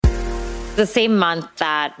The same month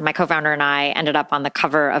that my co-founder and I ended up on the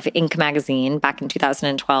cover of Inc. magazine back in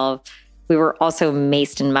 2012, we were also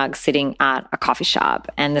maced and mugged sitting at a coffee shop.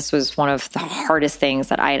 And this was one of the hardest things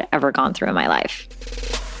that I had ever gone through in my life.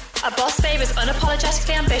 A boss babe is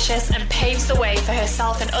unapologetically ambitious and paves the way for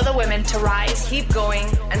herself and other women to rise. Keep going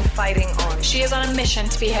and fighting on. She is on a mission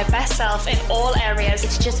to be her best self in all areas.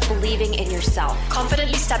 It's just believing in yourself.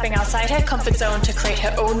 Confidently stepping outside her comfort zone to create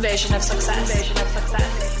her own version of success.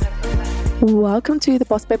 Welcome to the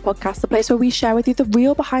Boss Babe Podcast, the place where we share with you the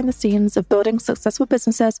real behind the scenes of building successful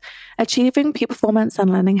businesses, achieving peak performance,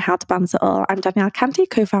 and learning how to balance it all. I'm Danielle Canty,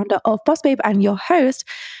 co-founder of Boss Babe and your host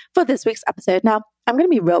for this week's episode. Now, I'm going to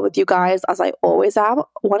be real with you guys, as I always am.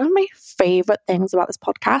 One of my favorite things about this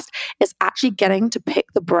podcast is actually getting to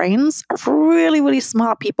pick the brains of really, really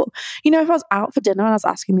smart people. You know, if I was out for dinner and I was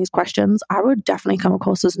asking these questions, I would definitely come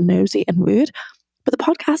across as nosy and rude. But the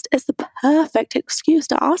podcast is the perfect excuse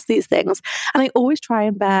to ask these things. And I always try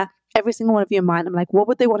and bear every single one of you in mind. I'm like, what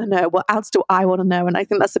would they want to know? What else do I want to know? And I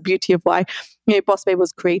think that's the beauty of why, Boss Babe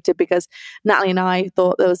was created, because Natalie and I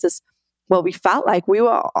thought there was this, we felt like we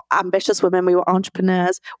were ambitious women, we were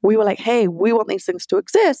entrepreneurs. We were like, hey, we want these things to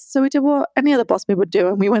exist. So we did what any other boss babe would do,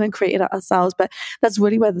 and we went and created it ourselves. But that's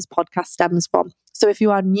really where this podcast stems from. So if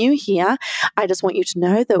you are new here, I just want you to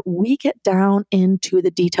know that we get down into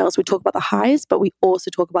the details. We talk about the highs, but we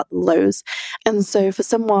also talk about the lows. And so for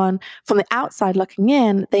someone from the outside looking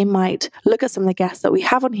in, they might look at some of the guests that we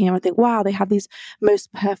have on here and think, wow, they have these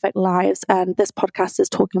most perfect lives. And this podcast is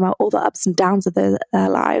talking about all the ups and downs of their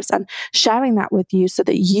lives and sharing that with you so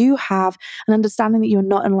that you have an understanding that you're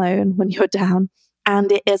not alone when you're down.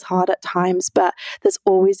 And it is hard at times, but there's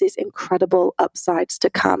always these incredible upsides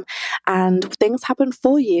to come. And things happen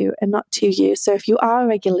for you and not to you. So if you are a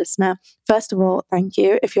regular listener, first of all, thank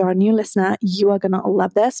you. If you're a new listener, you are going to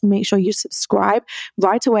love this. Make sure you subscribe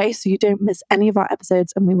right away so you don't miss any of our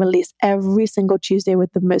episodes. And we release every single Tuesday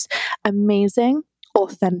with the most amazing,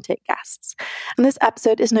 authentic guests. And this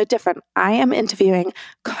episode is no different. I am interviewing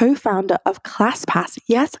co-founder of ClassPass.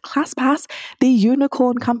 Yes, ClassPass, the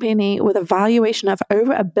unicorn company with a valuation of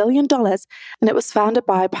over $1 billion. And it was founded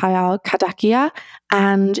by Payal, Kadakia.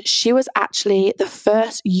 And she was actually the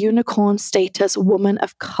first unicorn status woman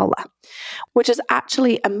of color, which is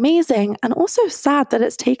actually amazing and also sad that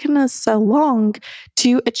it's taken us so long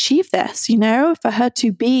to achieve this, for her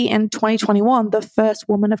to be in 2021, the first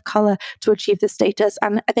woman of color to achieve this status.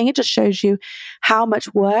 And I think it just shows you how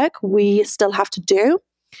much work we still have to do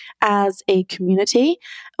as a community.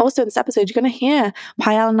 Also in this episode, you're going to hear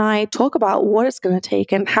Payal and I talk about what it's going to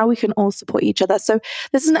take and how we can all support each other. So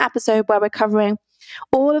this is an episode where we're covering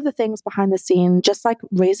all of the things behind the scene, just like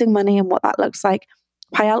raising money and what that looks like.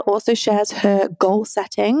 Payal also shares her goal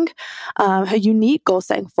setting, her unique goal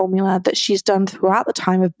setting formula that she's done throughout the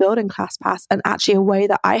time of building ClassPass, and actually a way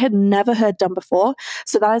that I had never heard done before.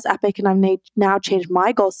 So that is epic, and I've now changed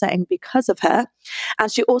my goal setting because of her.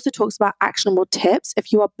 And she also talks about actionable tips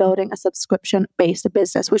if you are building a subscription-based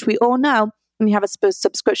business, which we all know when you have a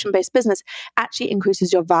subscription-based business actually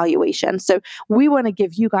increases your valuation. So we want to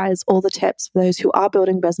give you guys all the tips for those who are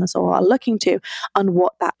building business or are looking to on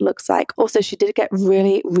what that looks like. Also, she did get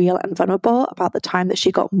really real and vulnerable about the time that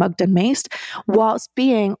she got mugged and maced whilst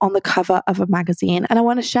being on the cover of a magazine. And I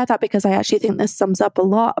want to share that because I actually think this sums up a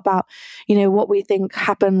lot about, what we think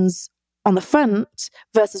happens on the front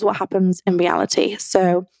versus what happens in reality.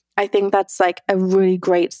 So I think that's like a really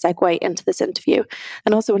great segue into this interview.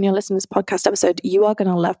 And also when you're listening to this podcast episode, you are going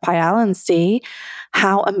to love Payal and see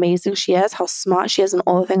how amazing she is, how smart she is, and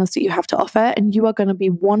all the things that you have to offer. And you are going to be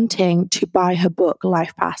wanting to buy her book,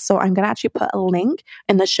 ClassPass. So I'm going to actually put a link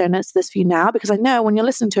in the show notes to this for you now, because I know when you're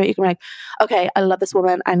listening to it, you can be like, okay, I love this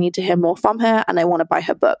woman. I need to hear more from her and I want to buy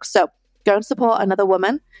her book. So go and support another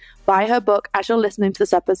woman. Buy her book as you're listening to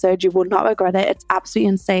this episode. You will not regret it. It's absolutely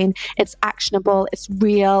insane. It's actionable. It's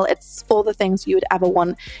real. It's all the things you would ever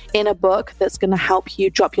want in a book that's going to help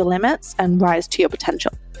you drop your limits and rise to your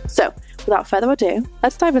potential. So without further ado,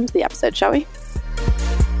 let's dive into the episode, shall we?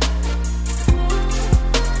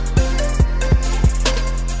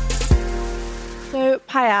 So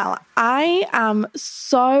Payal, I am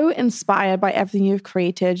so inspired by everything you've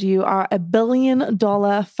created. You are a $1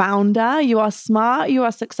 billion founder. You are smart. You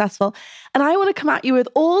are successful. And I want to come at you with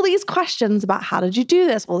all these questions about how did you do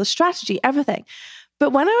this, all the strategy, everything.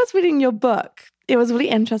 But when I was reading your book, it was really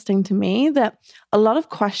interesting to me that a lot of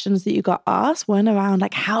questions that you got asked weren't around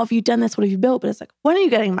like, how have you done this? What have you built? But it's like, when are you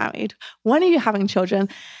getting married? When are you having children?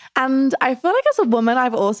 And I feel like as a woman,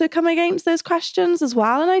 I've also come against those questions as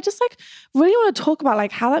well. And I just like really want to talk about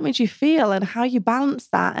like how that made you feel and how you balance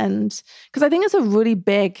that. And because I think it's a really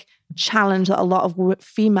big challenge that a lot of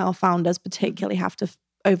female founders particularly have to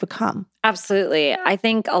overcome. Absolutely. I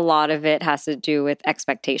think a lot of it has to do with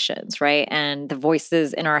expectations, right? And the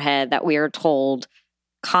voices in our head that we are told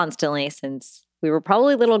constantly since we were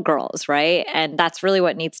probably little girls, right? And that's really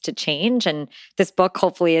what needs to change. And this book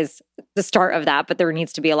hopefully is the start of that, but there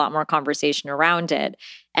needs to be a lot more conversation around it.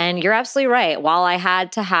 And you're absolutely right. While I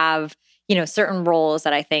had to have, certain roles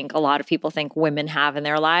that I think a lot of people think women have in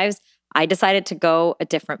their lives, I decided to go a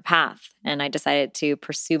different path. And I decided to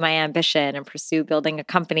pursue my ambition and pursue building a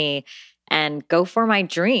company and go for my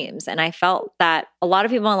dreams. And I felt that a lot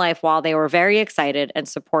of people in my life, while they were very excited and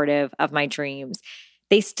supportive of my dreams,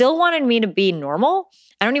 they still wanted me to be normal.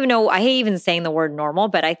 I don't even know, I hate even saying the word normal,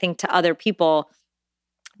 but I think to other people,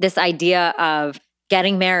 this idea of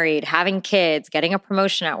getting married, having kids, getting a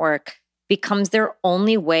promotion at work becomes their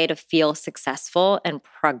only way to feel successful and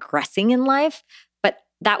progressing in life. But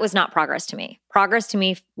that was not progress to me. Progress to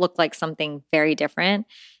me looked like something very different.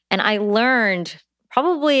 And I learned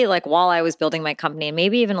probably like while I was building my company, and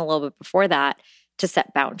maybe even a little bit before that, to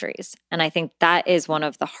set boundaries. And I think that is one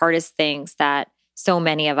of the hardest things that so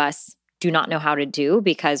many of us do not know how to do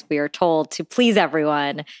because we are told to please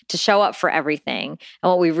everyone, to show up for everything. And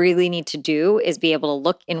what we really need to do is be able to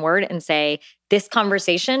look inward and say, this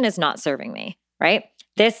conversation is not serving me, right?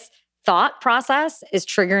 This thought process is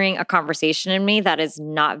triggering a conversation in me that is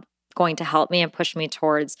not going to help me and push me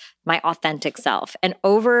towards my authentic self. And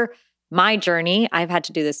over my journey, I've had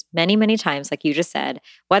to do this many, many times, like you just said,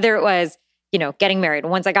 whether it was getting married.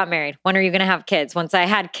 Once I got married, when are you going to have kids? Once I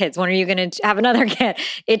had kids, when are you going to have another kid?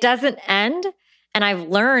 It doesn't end. And I've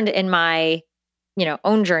learned in my,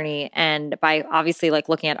 own journey and by obviously like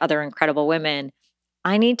looking at other incredible women,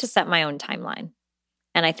 I need to set my own timeline.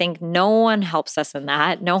 And I think no one helps us in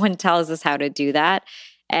that. No one tells us how to do that.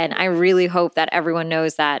 And I really hope that everyone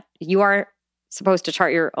knows that you are supposed to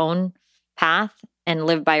chart your own path and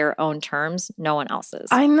live by your own terms, no one else's.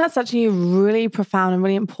 I think that's actually really profound and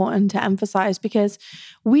really important to emphasize because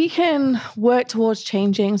we can work towards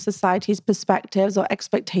changing society's perspectives or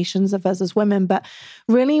expectations of us as women. But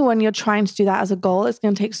really, when you're trying to do that as a goal, it's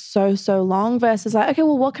going to take so long versus like, okay,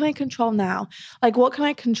 well, what can I control now? Like, what can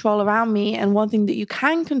I control around me? And one thing that you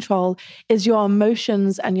can control is your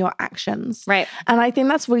emotions and your actions. Right. And I think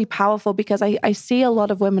that's really powerful because I see a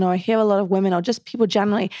lot of women, or I hear a lot of women, or just people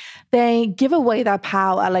generally, they give away their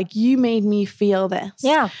power. Like, you made me feel this.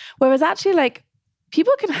 Yeah. Whereas actually, like,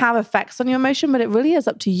 people can have effects on your emotion, but it really is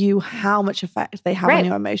up to you how much effect they have on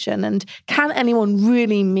your emotion. And can anyone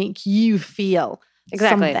really make you feel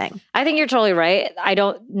something? I think you're totally right. I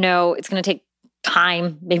don't know. It's going to take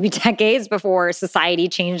time, maybe decades before society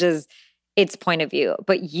changes its point of view.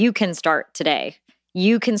 But you can start today.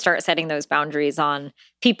 You can start setting those boundaries on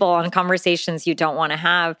people, on conversations you don't want to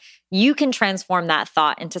have. You can transform that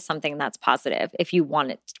thought into something that's positive if you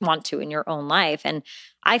want to in your own life. And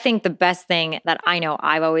I think the best thing that I know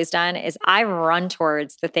I've always done is I run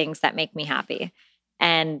towards the things that make me happy.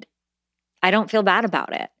 And I don't feel bad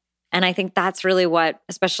about it. And I think that's really what,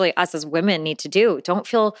 especially us as women, need to do. Don't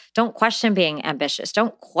question being ambitious.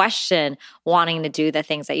 Don't question wanting to do the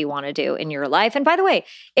things that you want to do in your life. And by the way,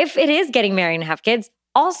 if it is getting married and have kids,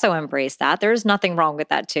 also embrace that. There's nothing wrong with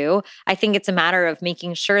that too. I think it's a matter of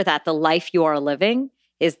making sure that the life you are living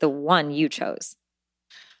is the one you chose.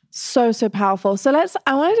 So powerful. So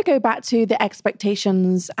I wanted to go back to the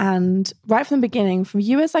expectations, and right from the beginning, from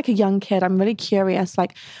you as like a young kid, I'm really curious,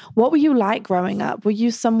 like, what were you like growing up? Were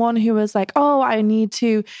you someone who was like, oh, one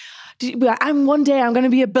day I'm going to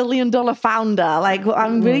be $1 billion founder? Like,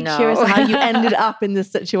 I'm really curious how you ended up in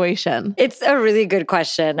this situation. It's a really good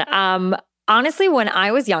question. Honestly, when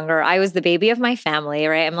I was younger, I was the baby of my family,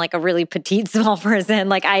 right? I'm like a really petite, small person.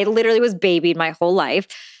 Like, I literally was babied my whole life.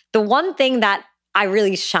 The one thing that I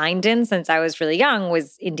really shined in since I was really young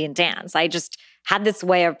was Indian dance. I just had this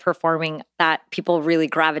way of performing that people really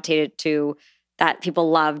gravitated to, that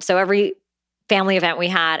people loved. So every family event we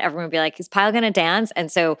had, everyone would be like, is Payal going to dance?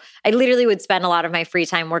 And so I literally would spend a lot of my free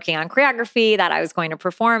time working on choreography that I was going to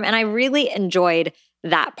perform. And I really enjoyed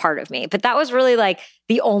that part of me. But that was really like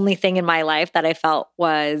the only thing in my life that I felt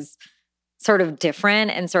was sort of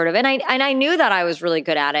different and I knew that I was really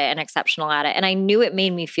good at it and exceptional at it. And I knew it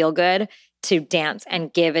made me feel good to dance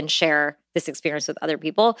and give and share this experience with other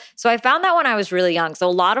people. So I found that when I was really young. So a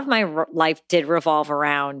lot of my life did revolve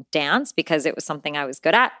around dance because it was something I was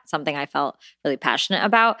good at, something I felt really passionate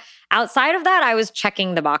about. Outside of that, I was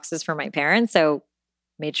checking the boxes for my parents. So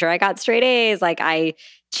made sure I got straight A's. Like, I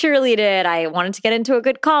cheerleaded. I wanted to get into a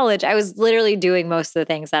good college. I was literally doing most of the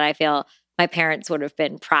things that I feel my parents would have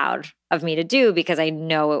been proud of me to do, because I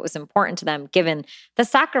know it was important to them, given the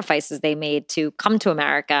sacrifices they made to come to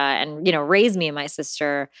America and, raise me and my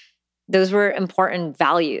sister. Those were important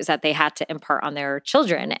values that they had to impart on their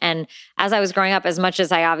children. And as I was growing up, as much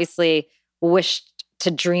as I obviously wished to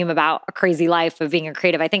dream about a crazy life of being a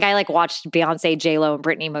creative, I think I watched Beyonce, J-Lo, and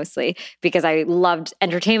Britney mostly because I loved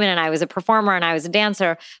entertainment and I was a performer and I was a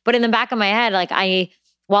dancer. But in the back of my head,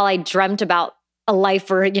 while I dreamt about a life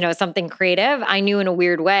or, something creative, I knew in a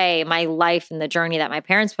weird way my life and the journey that my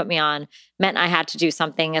parents put me on meant I had to do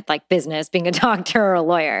something at business, being a doctor or a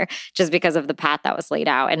lawyer, just because of the path that was laid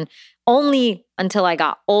out. And only until I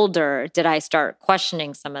got older did I start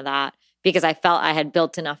questioning some of that, because I felt I had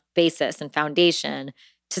built enough basis and foundation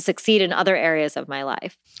to succeed in other areas of my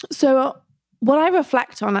life. So what I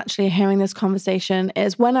reflect on actually hearing this conversation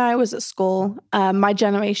is when I was at school, my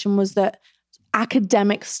generation was that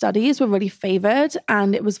academic studies were really favored,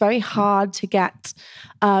 and it was very hard to get,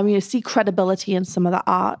 see credibility in some of the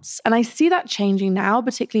arts. And I see that changing now,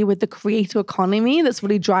 particularly with the creator economy that's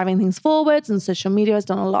really driving things forwards, and social media has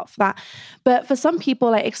done a lot for that. But for some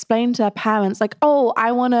people, explain to their parents, oh,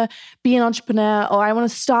 I want to be an entrepreneur, or I want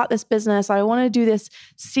to start this business, or I want to do this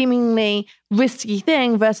seemingly risky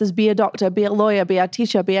thing versus be a doctor, be a lawyer, be a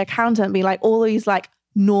teacher, be an accountant, be all these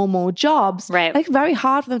normal jobs, right? Very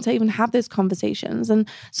hard for them to even have those conversations. And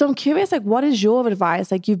so I'm curious, what is your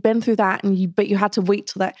advice? You've been through that, but you had to wait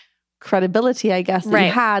till that credibility, I guess, that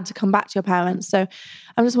you had to come back to your parents. So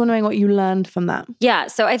I'm just wondering what you learned from that. Yeah.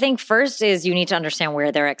 So I think first is you need to understand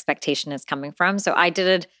where their expectation is coming from. So I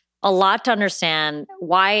did a lot to understand,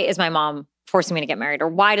 why is my mom forcing me to get married? Or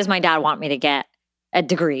why does my dad want me to get a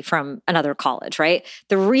degree from another college, right?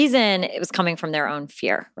 The reason it was coming from their own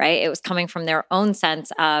fear, right? It was coming from their own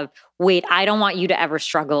sense of, wait, I don't want you to ever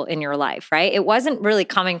struggle in your life, right? It wasn't really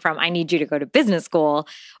coming from, I need you to go to business school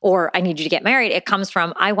or I need you to get married. It comes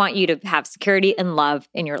from, I want you to have security and love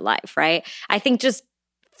in your life, right? I think just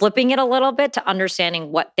flipping it a little bit to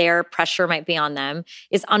understanding what their pressure might be on them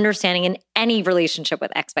is understanding in any relationship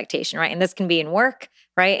with expectation, right? And this can be in work,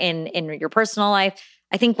 right? In your personal life.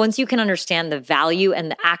 I think once you can understand the value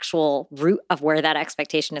and the actual root of where that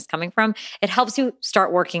expectation is coming from, it helps you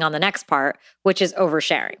start working on the next part, which is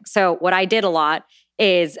oversharing. So what I did a lot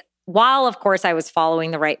is, while of course I was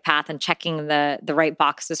following the right path and checking the right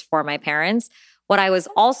boxes for my parents, what I was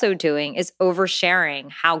also doing is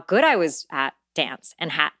oversharing how good I was at dance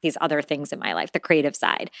and had these other things in my life, the creative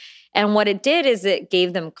side. And what it did is it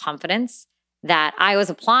gave them confidence that I was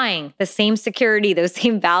applying the same security, those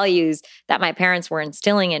same values that my parents were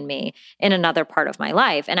instilling in me in another part of my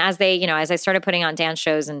life. And as they, as I started putting on dance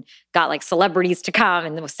shows and got celebrities to come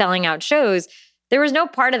and was selling out shows, there was no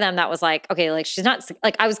part of them that was okay, she's not,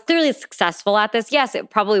 I was clearly successful at this. Yes,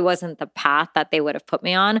 it probably wasn't the path that they would have put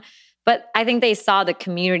me on, but I think they saw the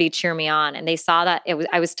community cheer me on, and they saw that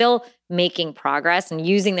I was still making progress and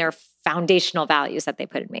using their foundational values that they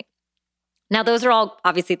put in me. Now, those are all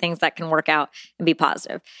obviously things that can work out and be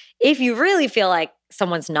positive. If you really feel like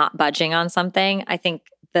someone's not budging on something, I think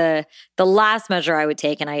the last measure I would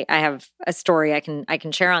take, and I have a story I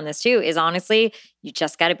can share on this too, is honestly, you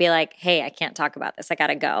just got to be like, hey, I can't talk about this. I got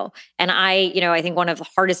to go. And I think one of the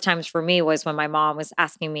hardest times for me was when my mom was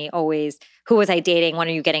asking me always, who was I dating? When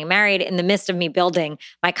are you getting married? In the midst of me building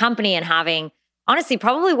my company and having, honestly,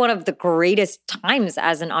 probably one of the greatest times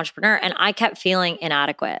as an entrepreneur. And I kept feeling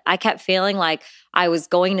inadequate. I kept feeling like I was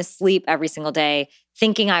going to sleep every single day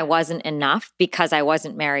thinking I wasn't enough because I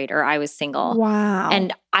wasn't married or I was single. Wow.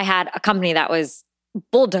 And I had a company that was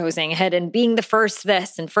bulldozing ahead and being the first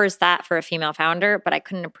this and first that for a female founder, but I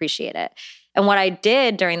couldn't appreciate it. And what I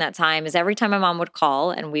did during that time is every time my mom would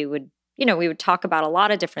call and we would talk about a lot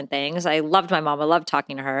of different things. I loved my mom. I loved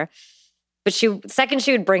talking to her. But second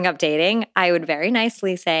she would bring up dating, I would very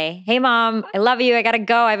nicely say, hey, Mom, I love you. I got to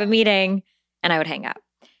go. I have a meeting. And I would hang up.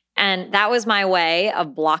 And that was my way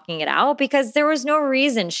of blocking it out because there was no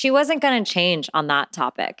reason. She wasn't going to change on that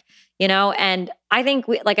topic, And I think,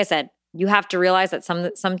 like I said, you have to realize that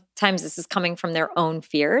sometimes this is coming from their own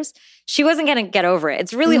fears. She wasn't going to get over it.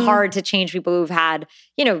 It's really hard to change people who've had,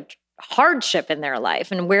 hardship in their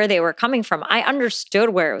life and where they were coming from. I understood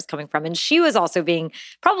where it was coming from. And she was also being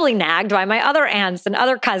probably nagged by my other aunts and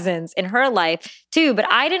other cousins in her life too. But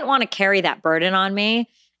I didn't want to carry that burden on me.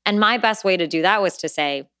 And my best way to do that was to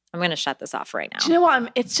say, I'm going to shut this off right now. Do you know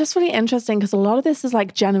what? It's just really interesting because a lot of this is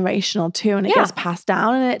like generational too, and it gets passed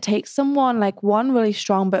down, and it takes someone like one really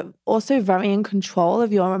strong, but also very in control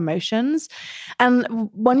of your emotions. And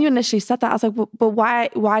when you initially said that, I was like, but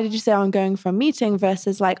why did you say I'm going for a meeting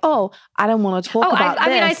versus like, oh, I don't want to talk about this? I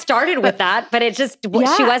mean, I started with that, but it just,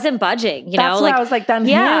 she wasn't budging, you know? That's what I was like then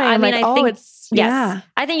hearing. I mean, like, I think, it's, yeah.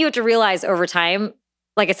 I think you have to realize over time,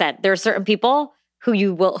 like I said, there are certain people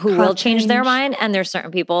who will change their mind, and there's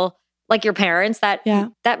certain people like your parents that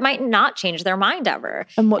might not change their mind ever.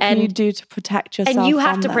 And what can you do to protect yourself? And you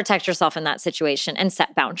have to protect yourself in that situation and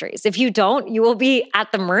set boundaries. If you don't, you will be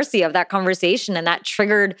at the mercy of that conversation and that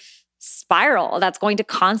triggered spiral that's going to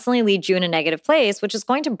constantly lead you in a negative place, which is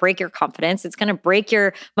going to break your confidence. It's going to break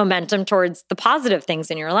your momentum towards the positive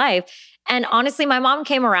things in your life. And honestly, my mom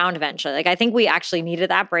came around eventually. Like, I think we actually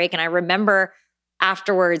needed that break. And I remember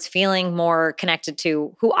afterwards feeling more connected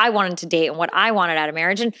to who I wanted to date and what I wanted out of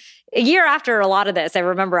marriage. And a year after a lot of this, I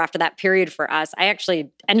remember after that period for us, I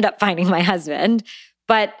actually ended up finding my husband.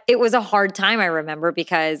 But it was a hard time, I remember,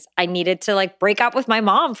 because I needed to like break up with my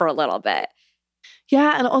mom for a little bit.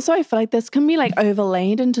 Yeah. And also I feel like this can be like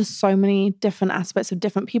overlaid into so many different aspects of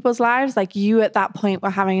different people's lives. Like you at that point were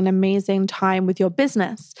having an amazing time with your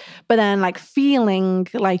business, but then like feeling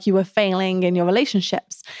like you were failing in your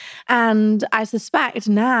relationships. And I suspect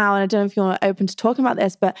now, and I don't know if you're open to talking about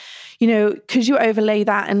this, but you know, could you overlay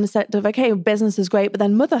that in the sense of, okay, business is great, but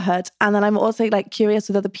then motherhood. And then I'm also like curious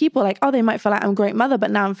with other people, like, oh, they might feel like I'm a great mother, but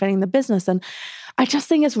now I'm failing the business. And I just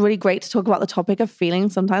think it's really great to talk about the topic of feeling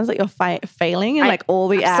sometimes like you're failing in like all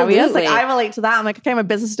the areas. Like I relate to that. I'm like, okay, my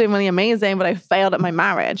business is doing really amazing, but I failed at my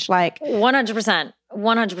marriage. Like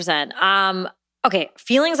 100%. Okay,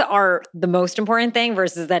 feelings are the most important thing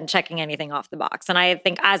versus then checking anything off the box. And I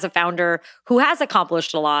think as a founder who has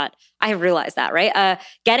accomplished a lot, I have realized that, right?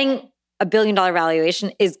 Getting $1 billion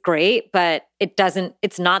valuation is great, but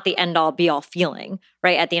it's not the end all be all feeling,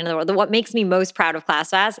 right? At the end of the world. What makes me most proud of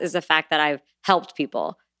ClassPass is the fact that I've helped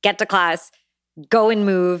people get to class, go and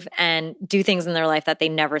move and do things in their life that they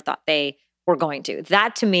never thought they were going to.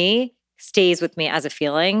 That to me stays with me as a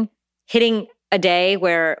feeling. Hitting a day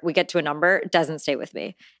where we get to a number doesn't stay with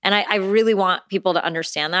me. And I really want people to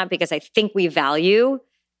understand that, because I think we value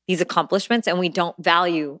these accomplishments and we don't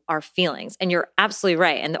value our feelings. And you're absolutely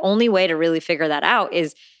right. And the only way to really figure that out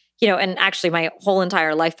is, you know, and actually my whole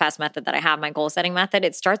entire LifePass method that I have, my goal setting method,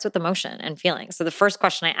 it starts with emotion and feelings. So the first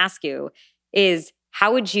question I ask you is,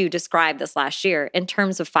 how would you describe this last year in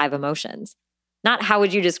terms of 5 emotions? Not how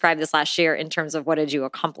would you describe this last year in terms of what did you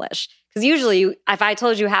accomplish? Because usually if I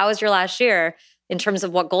told you how was your last year in terms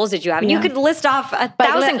of what goals did you have, you could list off 1,000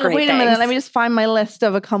 great things. Wait a minute, let me just find my list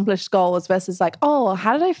of accomplished goals versus like, oh,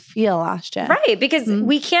 how did I feel last year? Right, because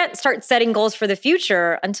we can't start setting goals for the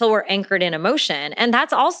future until we're anchored in emotion. And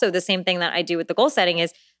that's also the same thing that I do with the goal setting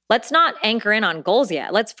is, let's not anchor in on goals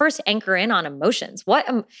yet. Let's first anchor in on emotions. What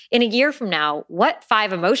in a year from now, what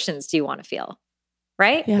 5 emotions do you want to feel?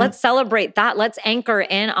 Right? Yeah. Let's celebrate that. Let's anchor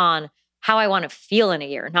in on how I want to feel in a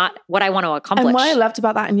year, not what I want to accomplish. And what I loved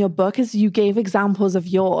about that in your book is you gave examples of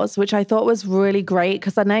yours, which I thought was really great,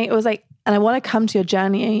 because I know it was like, and I want to come to your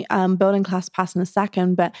journey building ClassPass in a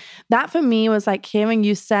second, but that for me was like hearing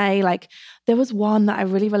you say, like, there was one that I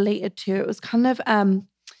really related to. It was kind of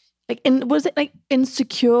was it like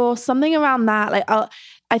insecure, something around that? Like,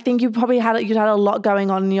 I think you'd had a lot going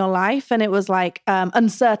on in your life, and it was like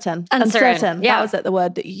uncertain. Yeah. That was the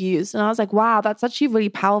word that you used. And I was like, wow, that's actually really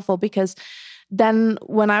powerful, because then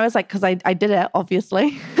when I was like, because I did it,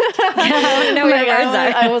 obviously.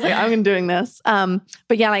 I was like, I'm doing this.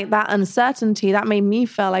 But yeah, like that uncertainty, that made me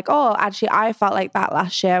feel like, oh, actually, I felt like that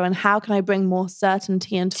last year. And how can I bring more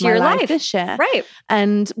certainty into my life this year? Right.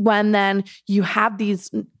 And when then you have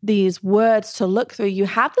these words to look through, you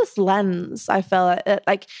have this lens, I feel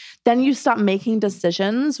like then you start making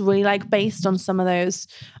decisions really like based on some of those,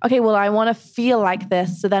 okay, well, I want to feel like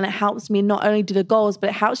this. So then it helps me not only do the goals, but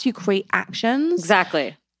it helps you create actions.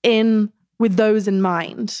 Exactly. With those in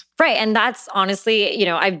mind. Right. And that's honestly, you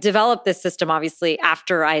know, I've developed this system obviously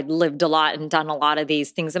after I lived a lot and done a lot of these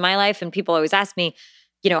things in my life. And people always ask me,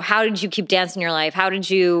 you know, how did you keep dancing your life? How did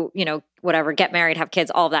you, you know, whatever, get married, have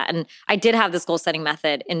kids, all of that. And I did have this goal setting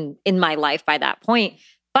method in my life by that point.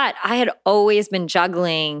 But I had always been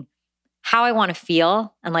juggling how I want to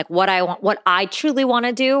feel and like what I truly want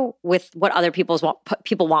to do with what other people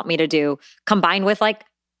want me to do, combined with like,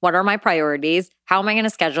 what are my priorities? How am I going to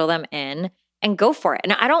schedule them in and go for it?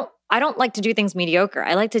 And I don't like to do things mediocre.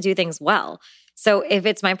 I like to do things well. So if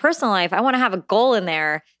it's my personal life, I want to have a goal in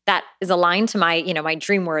there that is aligned to my, my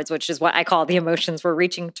dream words, which is what I call the emotions we're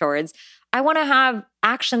reaching towards. I want to have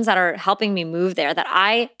actions that are helping me move there that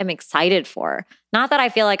I am excited for, not that I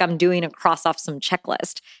feel like I'm doing a cross off some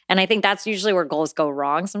checklist. And I think that's usually where goals go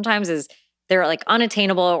wrong sometimes is they're like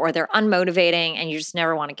unattainable or they're unmotivating and you just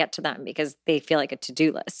never want to get to them because they feel like a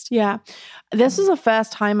to-do list. Yeah. This is the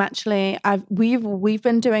first time actually we've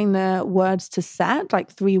been doing the words to set,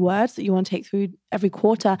 like 3 words that you want to take through every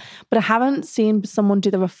quarter, but I haven't seen someone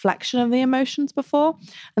do the reflection of the emotions before.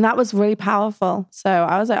 And that was really powerful. So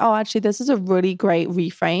I was like, oh, actually, this is a really great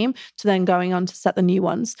reframe to then going on to set the new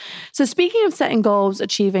ones. So speaking of setting goals,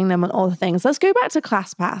 achieving them and all the things, let's go back to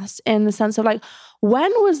ClassPass in the sense of like,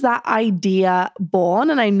 when was that idea born?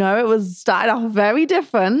 And I know it was started off very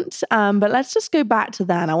different, but let's just go back to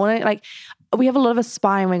then. I want to we have a lot of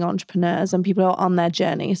aspiring entrepreneurs and people who are on their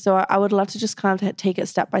journey. So I would love to just kind of take it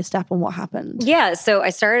step by step on what happened. Yeah. So I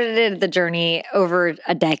started the journey over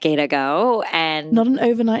a decade ago and not an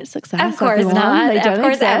overnight success. Of course everyone. not. Of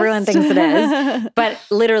course exist. Everyone thinks it is. But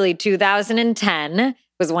literally 2010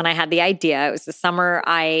 was when I had the idea. It was the summer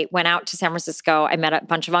I went out to San Francisco. I met a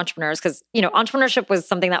bunch of entrepreneurs because, entrepreneurship was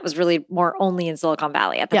something that was really more only in Silicon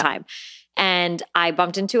Valley at the time. And I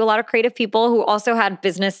bumped into a lot of creative people who also had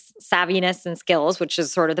business savviness and skills, which is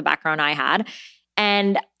sort of the background I had.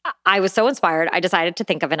 And I was so inspired, I decided to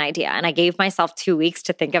think of an idea. And I gave myself 2 weeks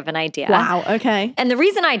to think of an idea. Wow, okay. And the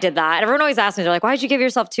reason I did that, everyone always asks me, they're like, why did you give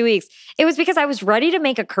yourself 2 weeks? It was because I was ready to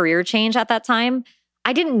make a career change at that time.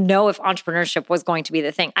 I didn't know if entrepreneurship was going to be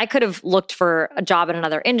the thing. I could have looked for a job in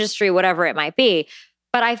another industry, whatever it might be.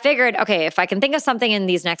 But I figured, okay, if I can think of something in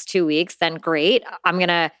these next 2 weeks, then great. I'm going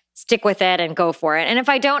to stick with it and go for it. And if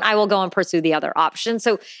I don't, I will go and pursue the other option.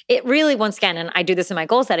 So it really, once again, and I do this in my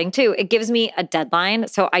goal setting too, it gives me a deadline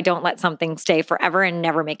so I don't let something stay forever and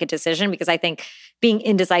never make a decision, because I think being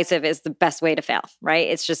indecisive is the best way to fail, right?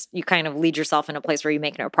 It's just, you kind of lead yourself in a place where you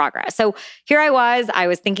make no progress. So here I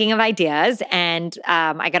was thinking of ideas, and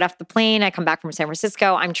I got off the plane. I come back from San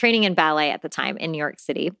Francisco. I'm training in ballet at the time in New York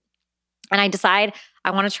City. And I decide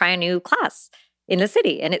I want to try a new class in the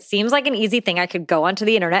city. And it seems like an easy thing I could go onto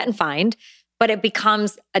the internet and find, but it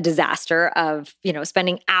becomes a disaster of,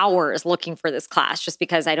 spending hours looking for this class just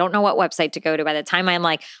because I don't know what website to go to. By the time I'm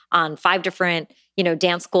like on 5 different,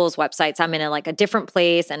 dance schools websites, I'm in a different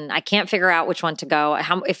place and I can't figure out which one to go,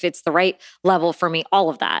 if it's the right level for me, all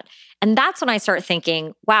of that. And that's when I start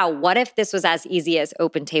thinking, wow, what if this was as easy as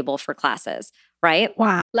OpenTable for classes, right?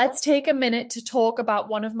 Wow. Let's take a minute to talk about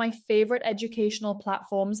one of my favorite educational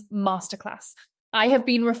platforms, Masterclass. I have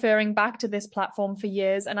been referring back to this platform for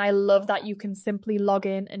years, and I love that you can simply log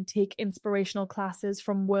in and take inspirational classes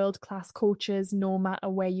from world-class coaches no matter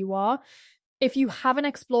where you are. If you haven't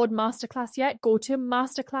explored Masterclass yet, go to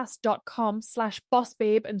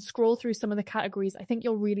masterclass.com/bossbabe and scroll through some of the categories. I think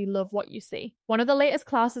you'll really love what you see. One of the latest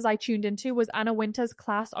classes I tuned into was Anna Wintour's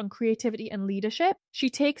class on creativity and leadership. She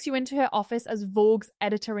takes you into her office as Vogue's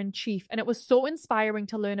editor-in-chief, and it was so inspiring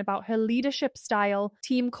to learn about her leadership style,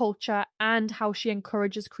 team culture, and how she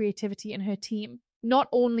encourages creativity in her team. Not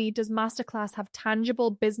only does Masterclass have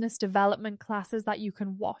tangible business development classes that you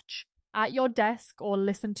can watch at your desk or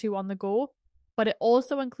listen to on the go, but it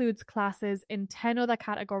also includes classes in 10 other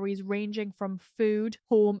categories ranging from food,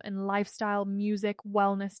 home and lifestyle, music,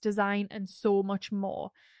 wellness, design, and so much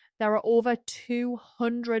more. There are over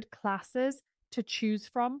 200 classes to choose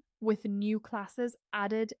from, with new classes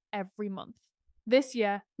added every month. This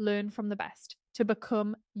year, learn from the best to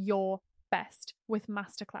become your best with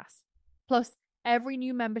Masterclass. Plus, every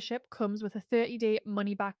new membership comes with a 30-day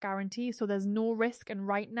money-back guarantee, so there's no risk. And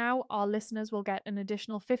right now, our listeners will get an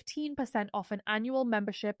additional 15% off an annual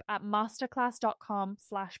membership at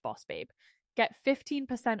masterclass.com/bossbabe. Get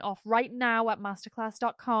 15% off right now at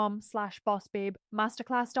masterclass.com/bossbabe,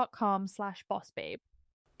 masterclass.com/bossbabe.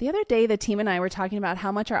 The other day, the team and I were talking about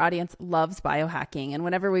how much our audience loves biohacking. And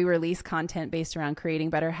whenever we release content based around creating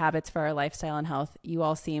better habits for our lifestyle and health, you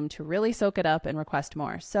all seem to really soak it up and request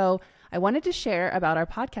more. So I wanted to share about our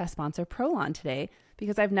podcast sponsor, Prolon, today,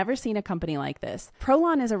 because I've never seen a company like this.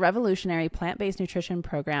 Prolon is a revolutionary plant-based nutrition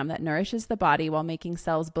program that nourishes the body while making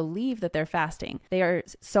cells believe that they're fasting. There are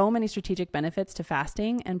so many strategic benefits to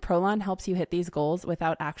fasting, and Prolon helps you hit these goals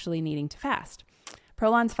without actually needing to fast.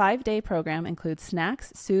 Prolon's 5-day program includes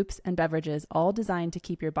snacks, soups, and beverages, all designed to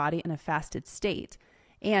keep your body in a fasted state.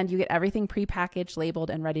 And you get everything prepackaged, labeled,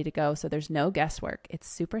 and ready to go, so there's no guesswork. It's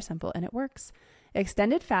super simple and it works.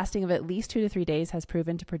 Extended fasting of at least 2 to 3 days has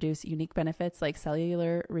proven to produce unique benefits like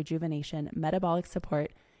cellular rejuvenation, metabolic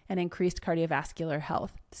support, and increased cardiovascular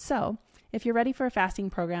health. So, If you're ready for a fasting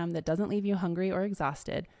program that doesn't leave you hungry or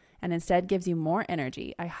exhausted and instead gives you more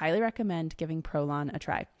energy, I highly recommend giving Prolon a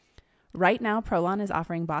try. Right now, Prolon is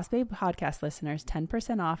offering Boss Babe podcast listeners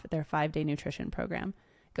 10% off their 5-day nutrition program.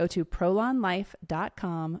 Go to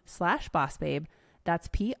prolonlife.com/bossbabe. That's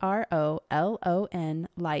PROLON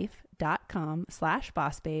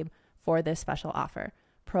life.com/bossbabe for this special offer.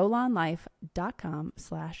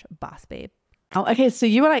 prolonlife.com/bossbabe. Oh, okay, so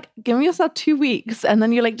you were like giving yourself 2 weeks, and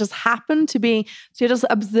then you like just happened to be, so you're just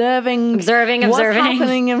observing what's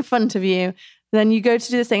happening in front of you. Then you go to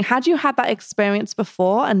do this thing. Had you had that experience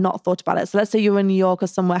before and not thought about it? So let's say you were in New York or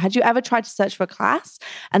somewhere. Had you ever tried to search for a class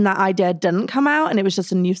and that idea didn't come out and it was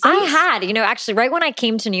just a nuisance? I had, actually right when I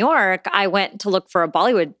came to New York, I went to look for a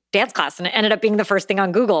Bollywood dance class and it ended up being the first thing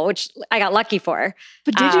on Google, which I got lucky for.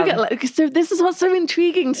 But did you get, so this is what's so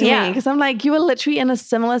intriguing to me, because I'm like, you were literally in a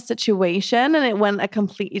similar situation and it went a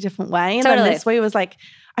completely different way. And then this way was like,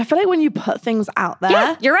 I feel like when you put things out there.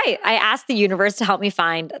 Yeah, you're right. I asked the universe to help me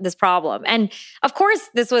find this problem. And of course,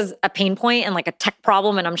 this was a pain point and like a tech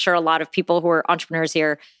problem. And I'm sure a lot of people who are entrepreneurs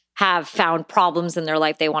here have found problems in their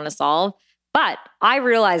life they want to solve. But I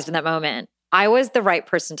realized in that moment, I was the right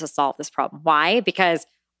person to solve this problem. Why? Because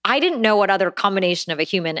I didn't know what other combination of a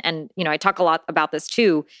human, and I talk a lot about this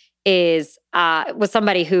too, was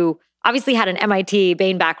somebody who obviously had an MIT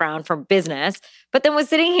Bain background from business, but then was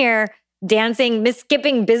sitting here dancing,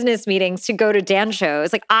 skipping business meetings to go to dance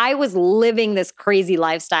shows. Like I was living this crazy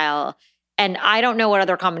lifestyle. And I don't know what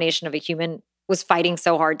other combination of a human was fighting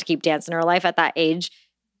so hard to keep dance in her life at that age.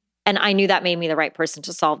 And I knew that made me the right person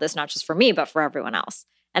to solve this, not just for me, but for everyone else.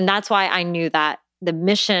 And that's why I knew that the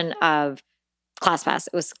mission of ClassPass,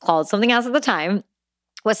 it was called something else at the time,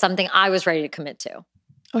 was something I was ready to commit to.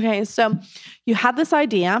 Okay, so you had this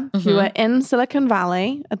idea. Mm-hmm. You were in Silicon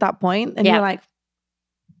Valley at that point, and you're like,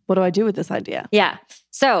 what do I do with this idea? Yeah.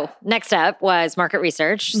 So next step was market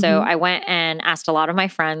research. So I went and asked a lot of my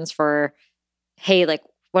friends for, hey, like,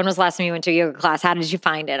 when was the last time you went to a yoga class? How did you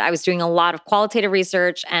find it? I was doing a lot of qualitative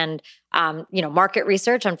research and, market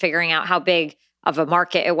research on figuring out how big of a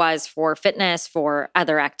market it was for fitness, for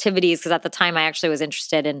other activities. Because at the time I actually was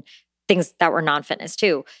interested in things that were non-fitness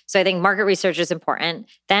too. So I think market research is important.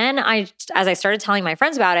 Then as I started telling my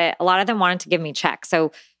friends about it, a lot of them wanted to give me checks.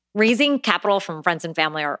 So raising capital from friends and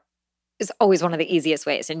family is always one of the easiest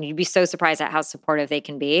ways. And you'd be so surprised at how supportive they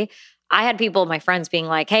can be. I had people, my friends being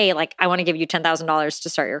like, hey, like, I want to give you $10,000 to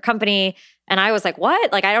start your company. And I was like,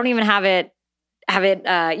 what? Like, I don't even have it, I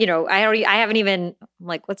haven't even, I'm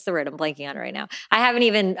like, what's the word I'm blanking on right now? I haven't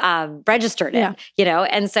even registered it,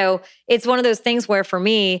 And so it's one of those things where for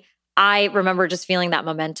me, I remember just feeling that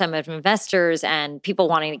momentum of investors and people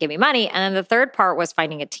wanting to give me money. And then the third part was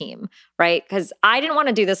finding a team, right? Because I didn't want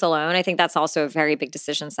to do this alone. I think that's also a very big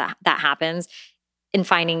decision that happens in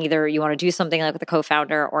finding either you want to do something like with a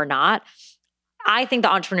co-founder or not. I think the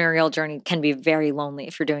entrepreneurial journey can be very lonely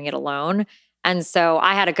if you're doing it alone. And so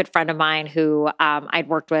I had a good friend of mine who I'd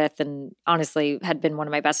worked with and honestly had been one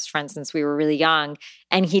of my best friends since we were really young.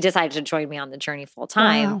 And he decided to join me on the journey full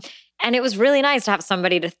time. Wow. And it was really nice to have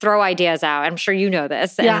somebody to throw ideas out. I'm sure you know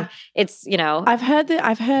this. And it's, I've heard,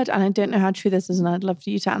 and I don't know how true this is, and I'd love for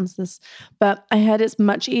you to answer this, but I heard it's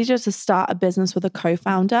much easier to start a business with a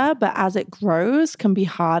co-founder, but as it grows, can be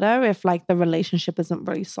harder if like the relationship isn't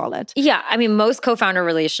really solid. Yeah. I mean, most co-founder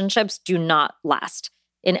relationships do not last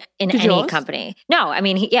in any company. No, I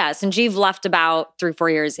mean, Sanjeev left about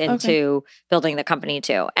 3-4 years into building the company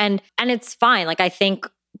too. And it's fine. Like, I think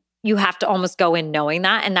you have to almost go in knowing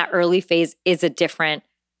that. And that early phase is a different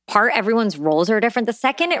part. Everyone's roles are different. The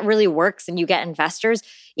second it really works and you get investors,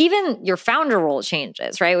 even your founder role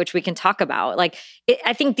changes, right? Which we can talk about. Like,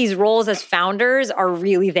 I think these roles as founders are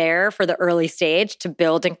really there for the early stage to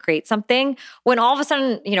build and create something. When all of a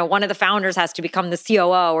sudden, one of the founders has to become the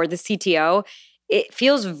COO or the CTO, it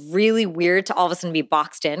feels really weird to all of a sudden be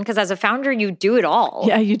boxed in, because as a founder, you do it all.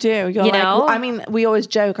 Yeah, you do. You're I mean, we always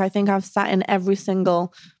joke, I think I've sat in every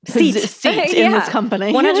single seat in this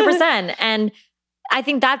company. 100%. And I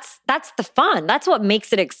think that's the fun. That's what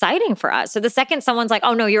makes it exciting for us. So the second someone's like,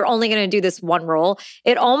 oh no, you're only going to do this one role,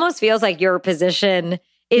 it almost feels like your position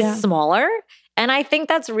is smaller. And I think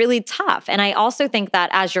that's really tough. And I also think that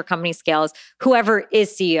as your company scales, whoever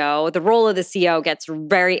is CEO, the role of the CEO gets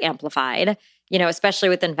very amplified, especially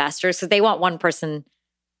with investors, because they want one person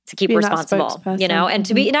to keep responsible, and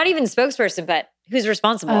to be not even spokesperson, but who's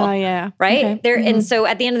responsible. Yeah. Right? Okay. And so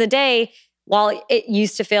at the end of the day, while it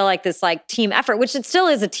used to feel like this like team effort, which it still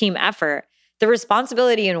is a team effort, the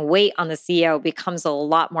responsibility and weight on the CEO becomes a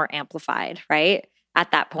lot more amplified, right?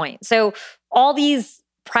 At that point. So all these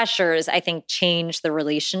pressures, I think, change the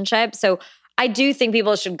relationship. So I do think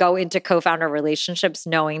people should go into co-founder relationships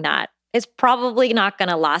knowing that it's probably not going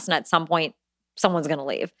to last. And at some point, someone's going to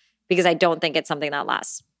leave, because I don't think it's something that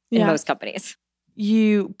lasts in most companies.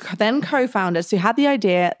 You then co-founded. So you had the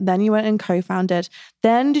idea, then you went and co-founded.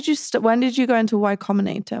 Then when did you go into Y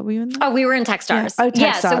Combinator? Were you in there? Oh, we were in Techstars. Yeah. Oh,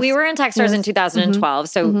 Techstars. So we were in Techstars in 2012.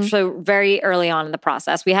 So very early on in the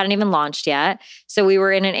process. We hadn't even launched yet. So we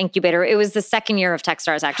were in an incubator. It was the second year of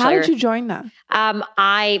Techstars, actually. How did you join that?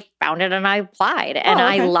 I found it and I applied. And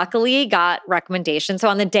I luckily got recommendations. So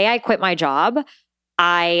on the day I quit my job,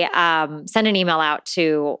 I sent an email out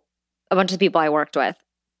to a bunch of people I worked with,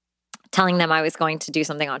 telling them I was going to do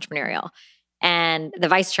something entrepreneurial. And the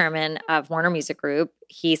vice chairman of Warner Music Group,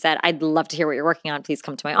 he said, I'd love to hear what you're working on. Please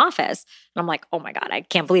come to my office. And I'm like, oh my God, I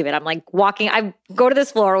can't believe it. I'm like I go to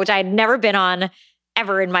this floor, which I had never been on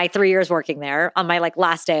ever in my 3 years working there, on my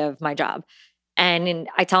last day of my job. And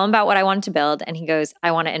I tell him about what I wanted to build. And he goes,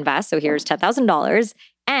 I want to invest. So here's $10,000.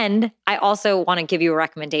 And I also want to give you a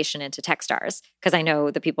recommendation into Techstars because I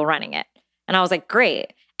know the people running it. And I was like,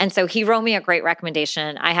 great. And so he wrote me a great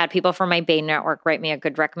recommendation. I had people from my Bain network write me a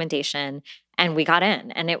good recommendation, and we got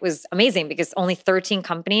in. And it was amazing because only 13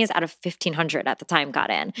 companies out of 1,500 at the time got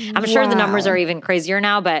in. I'm sure the numbers are even crazier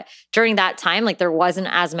now, but during that time, there wasn't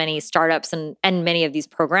as many startups and many of these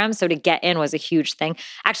programs. So to get in was a huge thing.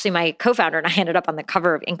 Actually, my co-founder and I ended up on the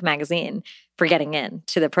cover of Inc. magazine for getting in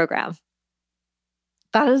to the program.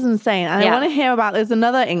 That is insane. And I want to hear about, there's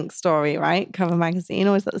another Inc. story, right? Cover magazine,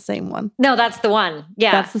 or is that the same one? No, that's the one.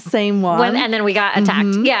 Yeah. That's the same one. And then we got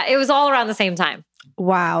attacked. Yeah, it was all around the same time.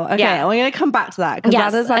 Wow. Okay, we're going to come back to that because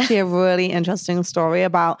that is actually a really interesting story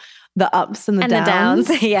about the ups and the downs.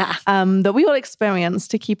 That we all experience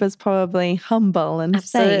to keep us probably humble and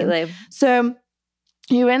Absolutely. sane. So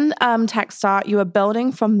you're in Techstars, you were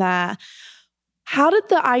building from there. How did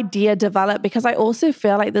the idea develop? Because I also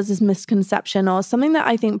feel like there's this misconception, or something that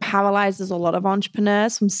I think paralyzes a lot of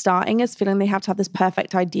entrepreneurs from starting, is feeling they have to have this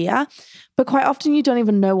perfect idea. But quite often you don't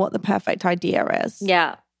even know what the perfect idea is.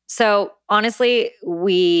 Yeah. So honestly,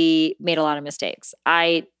 we made a lot of mistakes.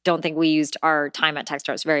 I don't think we used our time at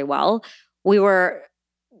Techstars very well. We were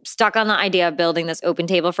stuck on the idea of building this open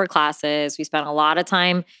table for classes. We spent a lot of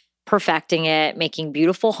time perfecting it, making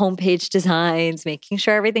beautiful homepage designs, making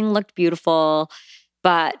sure everything looked beautiful.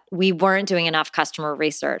 But we weren't doing enough customer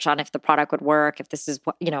research on if the product would work, if this is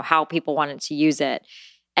how people wanted to use it.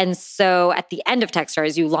 And so at the end of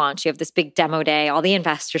Techstars, you launch, you have this big demo day. All the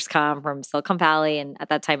investors come from Silicon Valley. And at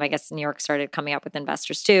that time, I guess New York started coming up with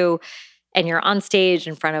investors too. And you're on stage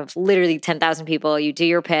in front of literally 10,000 people. You do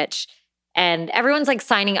your pitch. And everyone's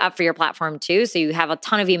signing up for your platform too. So you have a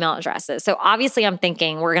ton of email addresses. So obviously I'm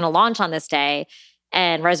thinking we're going to launch on this day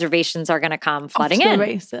and reservations are going to come flooding in.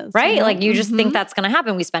 Races, right? You just think that's going to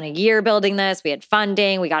happen. We spent a year building this. We had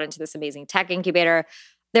funding. We got into this amazing tech incubator.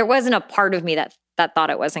 There wasn't a part of me that thought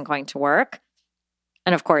it wasn't going to work.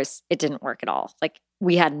 And of course, it didn't work at all.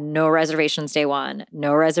 We had no reservations day one,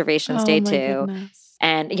 no reservations day two. Goodness.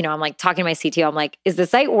 And, I'm talking to my CTO, I'm like, is the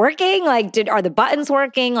site working? Are the buttons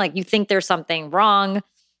working? You think there's something wrong?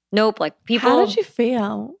 Nope. People. How did you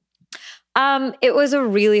feel? It was a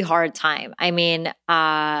really hard time. I mean,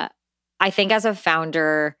 I think as a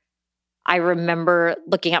founder, I remember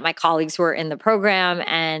looking at my colleagues who were in the program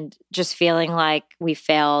and just feeling like we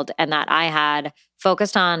failed and that I had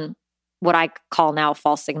focused on what I call now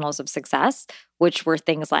false signals of success, which were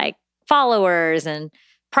things like followers and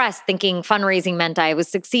press, thinking fundraising meant I was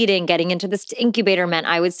succeeding, getting into this incubator meant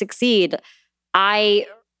I would succeed. I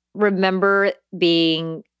remember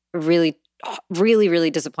being really, really, really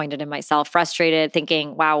disappointed in myself, frustrated,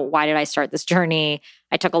 thinking, wow, why did I start this journey?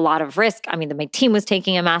 I took a lot of risk. I mean, my team was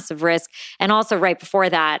taking a massive risk. And also right before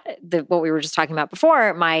that, what we were just talking about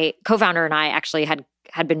before, my co-founder and I actually had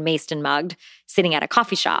been maced and mugged sitting at a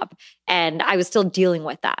coffee shop. And I was still dealing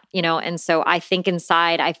with that, And so I think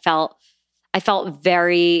inside I felt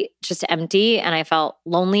very just empty and I felt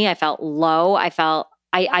lonely. I felt low.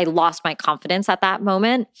 I lost my confidence at that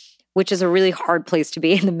moment, which is a really hard place to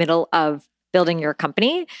be in the middle of building your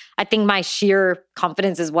company. I think my sheer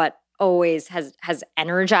confidence is what always has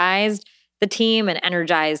energized the team and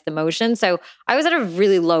energized the motion. So I was at a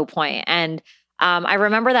really low point. And I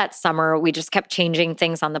remember that summer, we just kept changing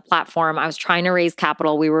things on the platform. I was trying to raise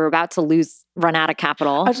capital. We were about to run out of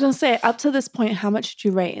capital. I was going to say, up to this point, how much did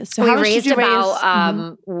you raise? So we raised about,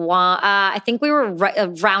 I think we were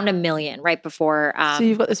around $1 million right before. So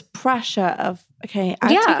you've got this pressure of, okay, I've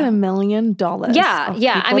taken $1 million.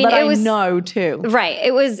 Yeah. I mean, it was, I know too. Right.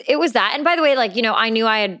 It was that. And by the way, I knew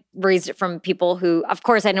I had raised it from people who, of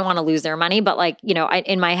course, I didn't want to lose their money, but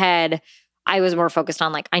in my head, I was more focused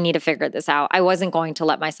on like, I need to figure this out. I wasn't going to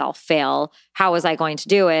let myself fail. How was I going to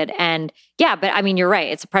do it? And yeah, but I mean, you're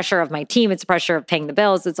right. It's a pressure of my team. It's a pressure of paying the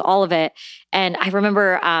bills. It's all of it. And I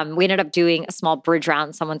remember we ended up doing a small bridge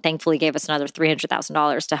round. Someone thankfully gave us another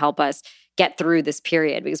 $300,000 to help us get through this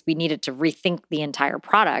period because we needed to rethink the entire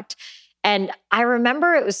product. And I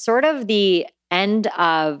remember it was sort of the end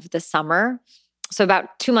of the summer. So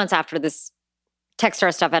about 2 months after this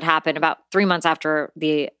Techstar stuff had happened, about 3 months after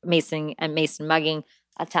the Mason mugging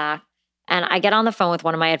attack. And I get on the phone with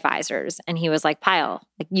one of my advisors and he was like, Payal,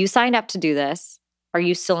 like, you signed up to do this. Are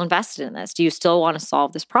you still invested in this? Do you still want to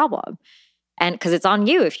solve this problem? And because it's on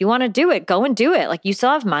you. If you want to do it, go and do it. Like, you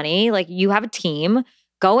still have money. Like, you have a team.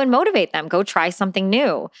 Go and motivate them. Go try something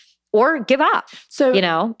new or give up. So,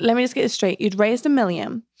 let me just get this straight. You'd raised $1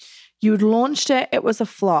 million. You'd launched it. It was a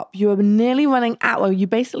flop. You were nearly running out. Well, you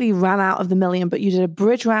basically ran out of the $1 million, but you did a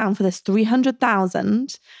bridge round for this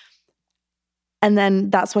 300,000. And then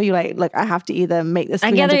that's why you like, I have to either make this.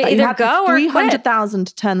 I gotta either go or quit. 300,000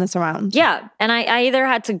 to turn this around. Yeah. And I either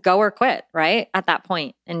had to go or quit, right? At that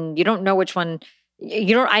point. And you don't know which one,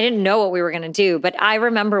 I didn't know what we were going to do. But I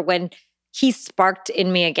remember when he sparked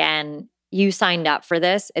in me again, you signed up for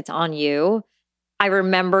this. It's on you. I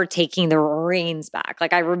remember taking the reins back.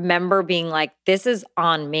 Like, I remember being like, this is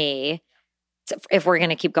on me if we're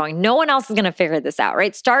going to keep going. No one else is going to figure this out,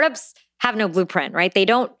 right? Startups have no blueprint, right?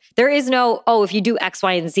 There is no, if you do X,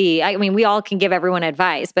 Y, and Z. I mean, we all can give everyone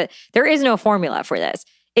advice, but there is no formula for this.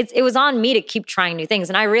 It was on me to keep trying new things.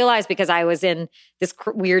 And I realized because I was in this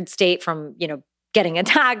weird state from, getting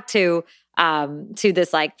attacked to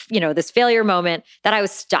this this failure moment that I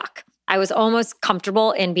was stuck. I was almost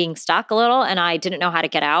comfortable in being stuck a little and I didn't know how to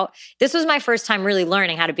get out. This was my first time really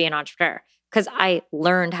learning how to be an entrepreneur because I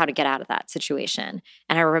learned how to get out of that situation.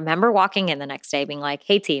 And I remember walking in the next day being like,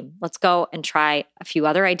 hey team, let's go and try a few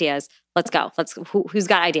other ideas. Let's go. Who's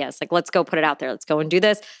got ideas? Like, let's go put it out there. Let's go and do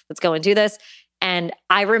this. Let's go and do this. And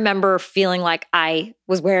I remember feeling like I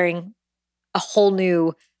was wearing a whole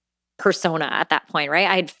new persona at that point, right?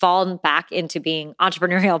 I had fallen back into being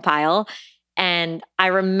entrepreneurial Payal. And I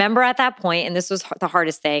remember at that point, and this was the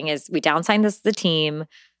hardest thing, is we downsized the team.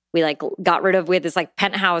 We we had this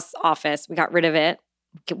penthouse office. We got rid of it.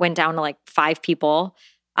 It went down to 5 people.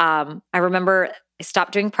 I remember I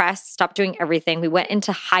stopped doing press, stopped doing everything. We went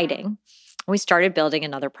into hiding and we started building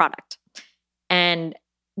another product. And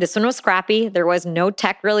this one was scrappy. There was no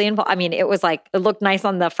tech really involved. I mean, it was it looked nice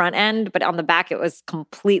on the front end, but on the back, it was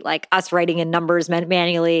complete us writing in numbers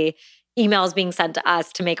manually, emails being sent to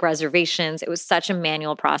us to make reservations. It was such a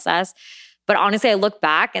manual process. But honestly, I look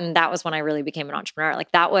back and that was when I really became an entrepreneur.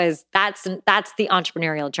 That's the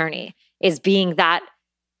entrepreneurial journey, is being that,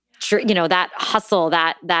 that hustle,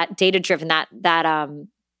 that data-driven, that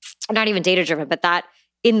not even data-driven, but that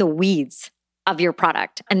in the weeds of your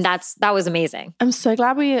product. And that was amazing. I'm so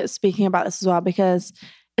glad we're speaking about this as well, because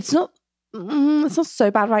it's not so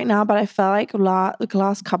bad right now, but I feel like the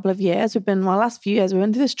last couple of years, last few years, we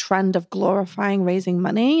went through this trend of glorifying raising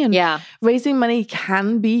money. And raising money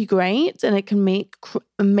can be great and it can make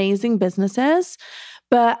amazing businesses.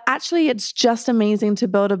 But actually, it's just amazing to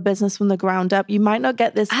build a business from the ground up. You might not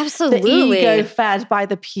get this the ego fed by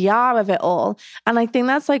the PR of it all. And I think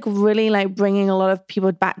that's really bringing a lot of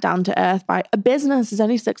people back down to earth. By a business is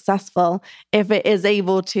only successful if it is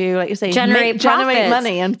able to, like you say, generate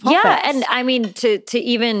money and profits. Yeah, and I mean to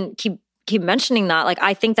even keep mentioning that,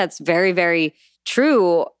 I think that's very, very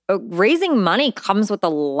true. Raising money comes with a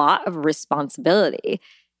lot of responsibility.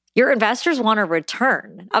 Your investors want a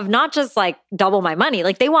return of not just double my money.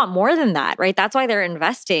 They want more than that, right? That's why they're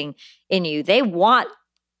investing in you. They want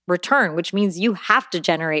return, which means you have to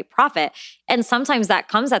generate profit. And sometimes that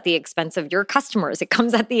comes at the expense of your customers. It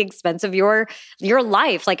comes at the expense of your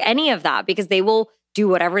life, any of that, because they will do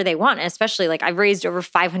whatever they want. And especially I've raised over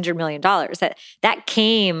 $500 million. That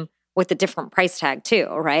came with a different price tag too,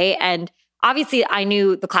 right? And obviously, I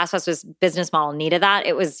knew the ClassPass business model needed that.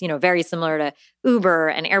 It was, very similar to Uber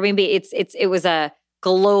and Airbnb. It was a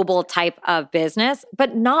global type of business,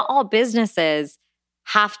 but not all businesses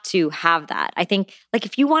have to have that. I think,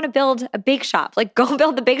 if you want to build a bake shop, go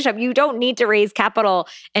build the bake shop. You don't need to raise capital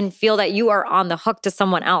and feel that you are on the hook to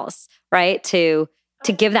someone else, right? To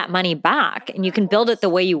give that money back, and you can build it the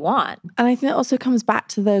way you want. And I think it also comes back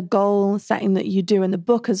to the goal setting that you do in the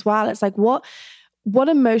book as well. It's what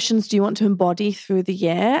emotions do you want to embody through the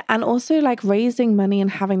year? And also raising money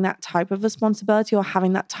and having that type of responsibility or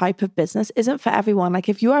having that type of business isn't for everyone.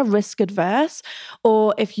 If you are risk adverse,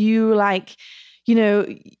 or if you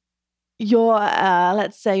your,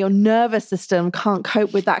 let's say your nervous system can't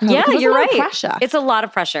cope with that kind Yeah, of, you're right. pressure. It's a lot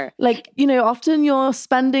of pressure. Like, often you're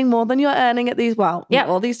spending more than you're earning at these,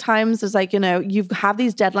 all these times is like, you have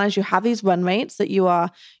these deadlines, you have these run rates that you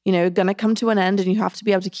are, going to come to an end, and you have to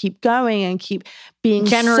be able to keep going and keep being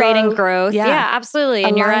generating growth. Yeah, absolutely.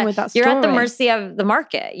 And you're at the mercy of the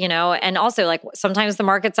market, and also like sometimes the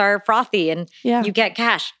markets are frothy and you get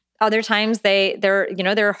cash. Other times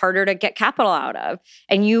they're harder to get capital out of.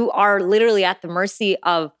 And you are literally at the mercy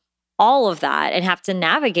of all of that and have to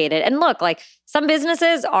navigate it. And look, like some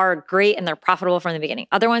businesses are great and they're profitable from the beginning.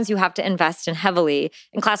 Other ones you have to invest in heavily.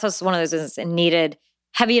 And ClassPass was one of those businesses and needed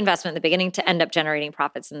heavy investment in the beginning to end up generating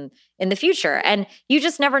profits in the future. And you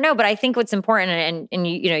just never know. But I think what's important, and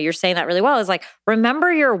you're saying that really well, is like,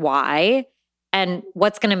 remember your why and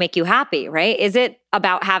what's going to make you happy, right? Is it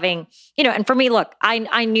about having, and for me, look,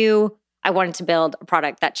 I knew I wanted to build a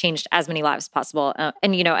product that changed as many lives as possible.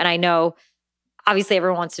 And I know obviously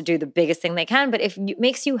everyone wants to do the biggest thing they can, but if it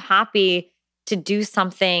makes you happy to do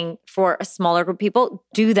something for a smaller group of people,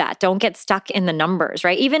 do that. Don't get stuck in the numbers,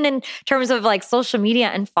 right? Even in terms of like social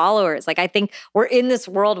media and followers. Like I think we're in this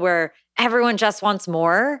world where everyone just wants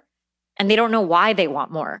more and they don't know why they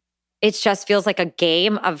want more. It just feels like a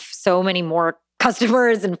game of so many more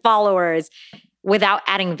customers and followers without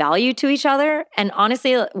adding value to each other. And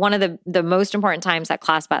honestly, one of the most important times at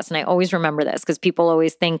ClassPass, and I always remember this because people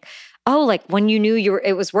always think, oh, like when you knew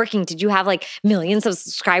it was working, did you have like millions of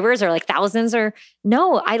subscribers or like thousands? Or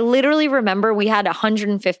no, I literally remember we had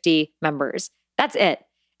 150 members. That's it.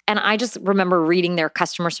 And I just remember reading their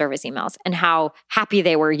customer service emails and how happy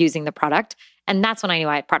they were using the product. And that's when I knew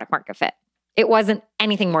I had product market fit. It wasn't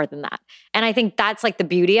anything more than that. And I think that's like the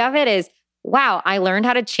beauty of it is, wow, I learned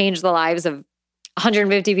how to change the lives of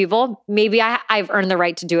 150 people. Maybe I've earned the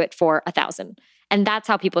right to do it for 1,000. And that's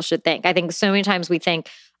how people should think. I think so many times we think,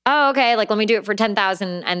 oh, okay, like let me do it for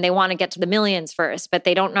 10,000, and they want to get to the millions first, but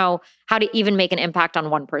they don't know how to even make an impact on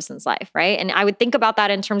one person's life, right? And I would think about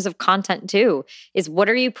that in terms of content too, is what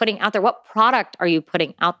are you putting out there? What product are you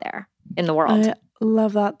putting out there in the world? I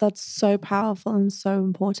love that. That's so powerful and so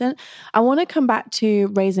important. I want to come back to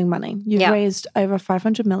raising money. You've raised over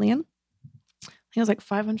 500 million. I think it was like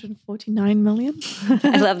 549 million.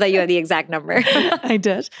 I love that you have the exact number. I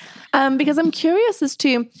did. Because I'm curious as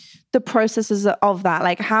to the processes of that,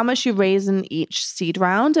 like how much you raise in each seed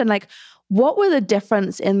round and like what were the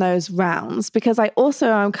difference in those rounds? Because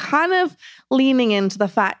I'm kind of leaning into the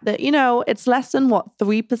fact that, it's less than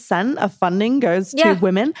 3% of funding goes to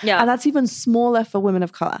women. Yeah. And that's even smaller for women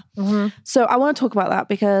of color. Mm-hmm. So I want to talk about that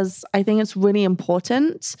because I think it's really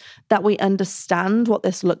important that we understand what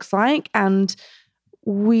this looks like and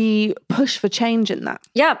we push for change in that.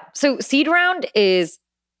 Yeah. So seed round is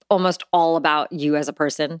almost all about you as a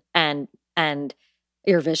person and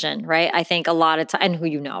your vision, right? I think a lot of time, and who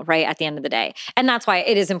you know, right? At the end of the day. And that's why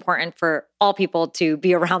it is important for all people to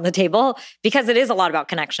be around the table because it is a lot about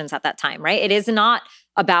connections at that time, right? It is not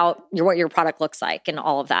about what your product looks like and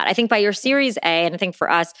all of that. I think by your Series A, and I think for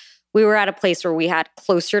us, we were at a place where we had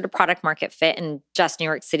closer to product market fit in just New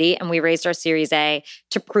York City. And we raised our Series A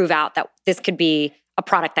to prove out that this could be a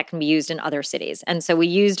product that can be used in other cities. And so we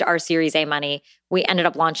used our Series A money. We ended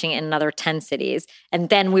up launching in another 10 cities. And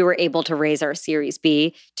then we were able to raise our Series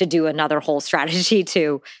B to do another whole strategy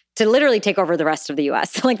to literally take over the rest of the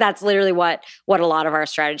US. Like that's literally what a lot of our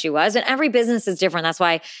strategy was. And every business is different. That's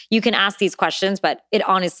why you can ask these questions, but it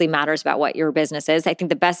honestly matters about what your business is. I think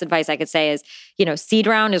the best advice I could say is, seed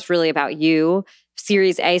round is really about you.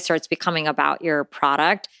 Series A starts becoming about your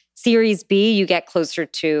product. Series B, you get closer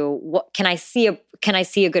to what can I see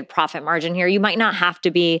a good profit margin here? You might not have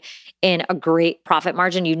to be in a great profit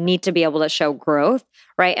margin. You need to be able to show growth,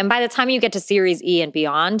 right? And by the time you get to Series E and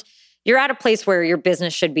beyond, you're at a place where your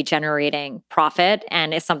business should be generating profit.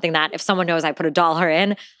 And it's something that if someone knows I put $1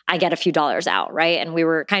 in, I get a few dollars out, right? And we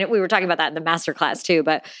were talking about that in the masterclass too,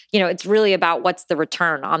 but it's really about what's the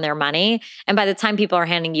return on their money. And by the time people are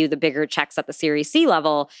handing you the bigger checks at the Series C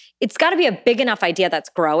level, it's got to be a big enough idea that's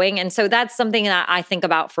growing. And so that's something that I think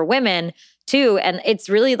about for women too. And it's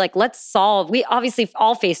really like, let's solve, we obviously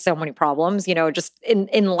all face so many problems, just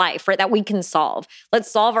in life, right? That we can solve.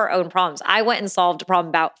 Let's solve our own problems. I went and solved a problem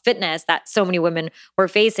about fitness that so many women were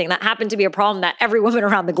facing. That happened to be a problem that every woman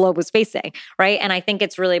around the globe was facing, right? And I think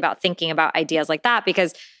it's really about thinking about ideas like that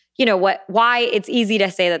because, why it's easy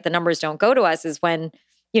to say that the numbers don't go to us is when,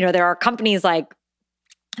 there are companies like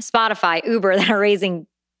Spotify, Uber that are raising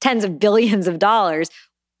tens of billions of dollars.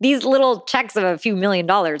 These little checks of a few $1 million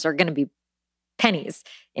are going to be pennies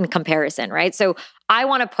in comparison, right? So I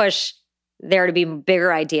want to push there to be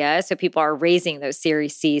bigger ideas. So people are raising those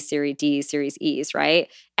Series C, Series D, Series E's, right?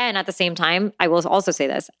 And at the same time, I will also say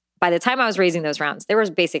this, by the time I was raising those rounds, there was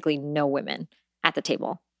basically no women at the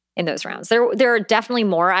table in those rounds. There are definitely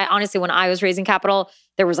more. I honestly, when I was raising capital,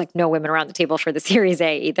 there was like no women around the table for the Series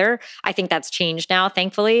A either. I think that's changed now,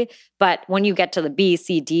 thankfully. But when you get to the B,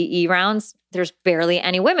 C, D, E rounds, there's barely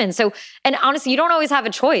any women. So, and honestly, you don't always have a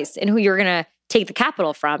choice in who you're going to take the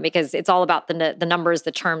capital from, because it's all about the numbers,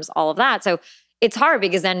 the terms, all of that. So it's hard,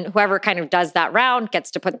 because then whoever kind of does that round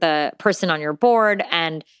gets to put the person on your board,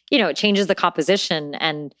 and, you know, it changes the composition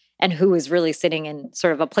and who is really sitting in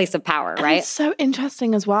sort of a place of power, right? And it's so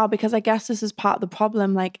interesting as well, because I guess this is part of the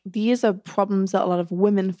problem. Like, these are problems that a lot of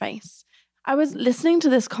women face. I was listening to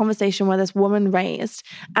this conversation where this woman raised,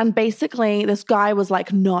 and basically this guy was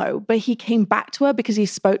like, no, but he came back to her because he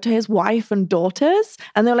spoke to his wife and daughters,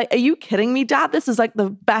 and they're like, are you kidding me, Dad? This is like the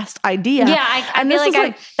best idea. Yeah, I feel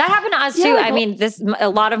like that happened to us too. Like, I mean, a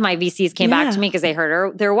lot of my VCs came back to me because they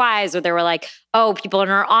heard their wives, or they were like, oh, people in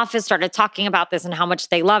our office started talking about this and how much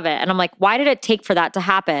they love it. And I'm like, why did it take for that to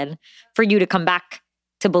happen for you to come back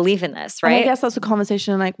to believe in this, right? And I guess that's a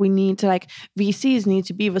conversation, like, we need to, like, VCs need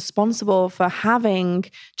to be responsible for having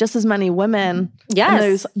just as many women in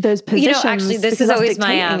those positions. You know, actually, this is always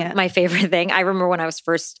my favorite thing. I remember when I was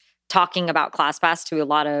first talking about ClassPass to a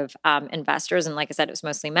lot of investors, and like I said, it was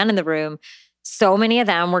mostly men in the room. So many of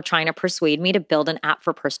them were trying to persuade me to build an app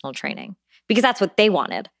for personal training, because that's what they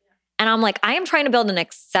wanted. And I'm like, I am trying to build an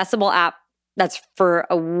accessible app that's for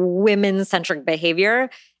a women-centric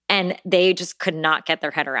behavior. And they just could not get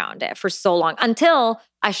their head around it for so long, until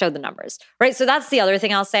I showed the numbers, right? So that's the other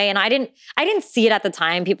thing I'll say. And I didn't see it at the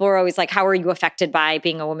time. People were always like, how are you affected by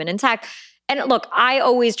being a woman in tech? And look, I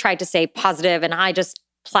always tried to stay positive, and I just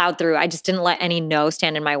plowed through. I just didn't let any no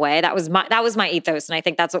stand in my way. That was my ethos. And I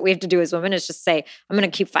think that's what we have to do as women, is just say, I'm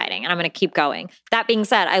going to keep fighting and I'm going to keep going. That being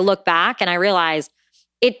said, I look back and I realized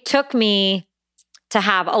it took me to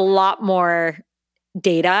have a lot more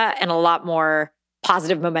data and a lot more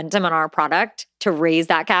positive momentum on our product to raise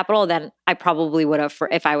that capital than I probably would have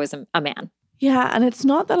if I was a man. Yeah. And it's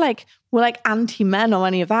not that like we're like anti-men or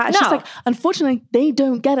any of that. It's just like, unfortunately, they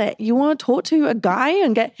don't get it. You want to talk to a guy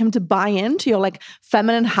and get him to buy into your like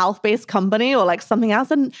feminine health-based company or like something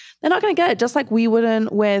else, and they're not going to get it, just like we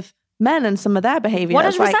wouldn't with men and some of their behavior.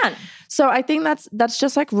 100%. Like, so I think that's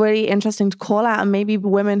just like really interesting to call out. And maybe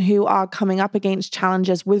women who are coming up against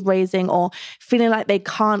challenges with raising or feeling like they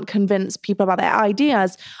can't convince people about their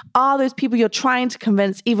ideas are those people you're trying to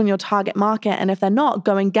convince, even your target market. And if they're not,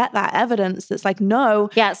 go and get that evidence that's like, no,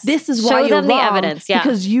 this is why you're wrong. Show them the evidence,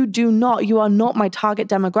 because you are not my target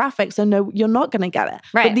demographic. So no, you're not going to get it.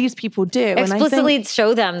 Right. But these people do. Explicitly and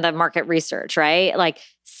show them the market research, right? Like,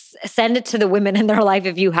 send it to the women in their life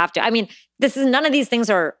if you have to. I mean, none of these things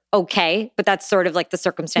are okay, but that's sort of like the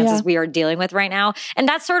circumstances we are dealing with right now. And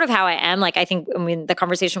that's sort of how I am. Like, I think, the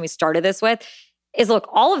conversation we started this with is, look,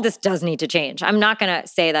 all of this does need to change. I'm not going to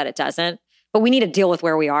say that it doesn't, but we need to deal with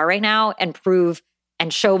where we are right now and prove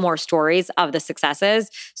and show more stories of the successes.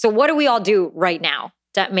 So what do we all do right now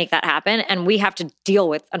to make that happen? And we have to deal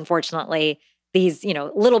with, unfortunately, these,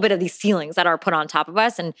 little bit of these ceilings that are put on top of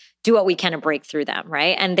us, and do what we can to break through them,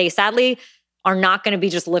 right? And they sadly are not going to be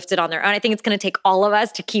just lifted on their own. I think it's going to take all of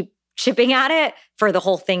us to keep chipping at it for the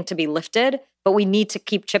whole thing to be lifted, but we need to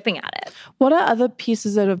keep chipping at it. What are other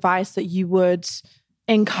pieces of advice that you would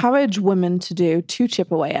encourage women to do to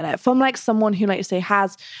chip away at it, from like someone who, like you say,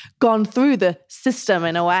 has gone through the system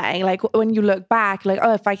in a way? Like, when you look back, like,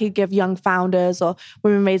 oh, if I could give young founders or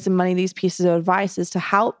women raising money these pieces of advice to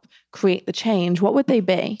help create the change, what would they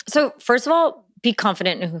be? So first of all, be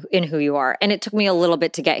confident in who you are. And it took me a little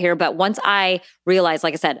bit to get here. But once I realized,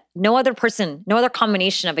 like I said, no other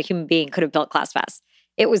combination of a human being could have built ClassPass.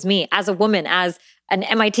 It was me, as a woman, as an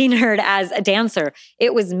MIT nerd, as a dancer.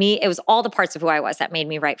 It was me. It was all the parts of who I was that made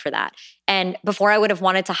me right for that. And before, I would have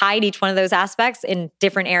wanted to hide each one of those aspects in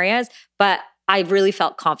different areas, but I really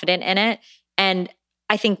felt confident in it. And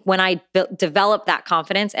I think when I developed that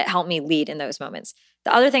confidence, it helped me lead in those moments.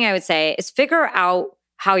 The other thing I would say is figure out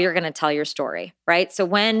how you're going to tell your story, right? So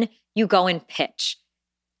when you go and pitch,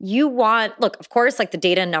 look, of course, like the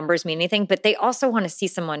data and numbers mean anything, but they also want to see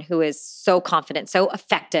someone who is so confident, so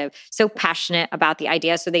effective, so passionate about the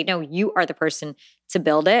idea, so they know you are the person to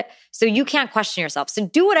build it. So you can't question yourself. So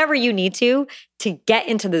do whatever you need to get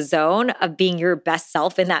into the zone of being your best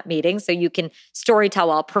self in that meeting so you can storytell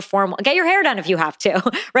well, perform well, get your hair done if you have to,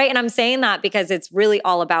 right? And I'm saying that because it's really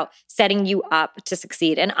all about setting you up to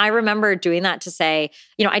succeed. And I remember doing that to say,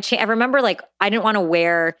 I remember like I didn't want to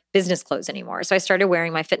wear business clothes anymore. So I started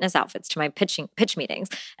wearing my fitness outfits to my pitch meetings.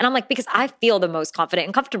 And I'm like, because I feel the most confident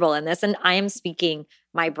and comfortable in this. And I am speaking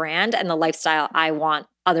my brand and the lifestyle I want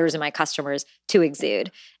others and my customers to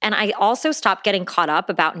exude. And I also stopped getting caught up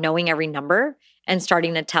about knowing every number and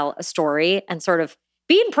starting to tell a story and sort of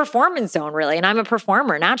be in performance zone really. And I'm a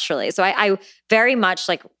performer naturally. So I very much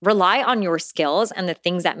like rely on your skills and the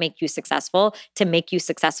things that make you successful to make you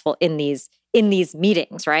successful in these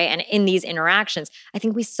meetings, right? And in these interactions. I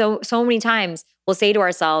think we so many times will say to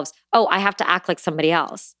ourselves, oh, I have to act like somebody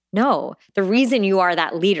else. No, the reason you are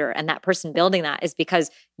that leader and that person building that is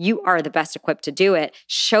because you are the best equipped to do it.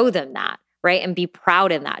 Show them that, right? And be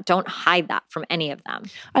proud in that. Don't hide that from any of them.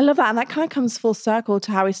 I love that. And that kind of comes full circle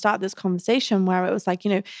to how we started this conversation where it was like,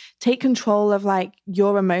 take control of like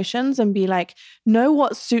your emotions and be like, know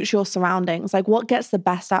what suits your surroundings, like what gets the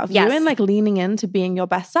best out of you and like leaning into being your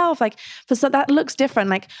best self. Like so that looks different.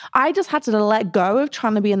 Like I just had to let go of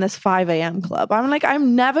trying to be in this 5 a.m. club. I'm like,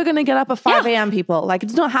 I'm never going to get up at 5 a.m. people. Like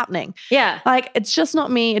it's not happening. Yeah. Like it's just not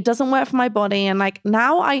me. It doesn't work for my body. And like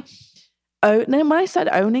now then when I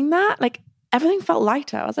started owning that, like everything felt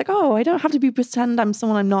lighter. I was like, oh, I don't have to pretend I'm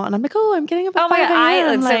someone I'm not. And I'm like, oh, I'm getting up at 5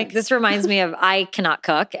 a.m. So this reminds me of I cannot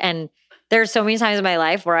cook. And there's so many times in my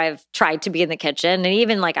life where I've tried to be in the kitchen. And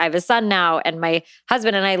even like I have a son now and my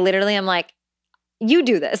husband and I literally am like, you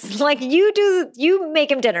do this. Like you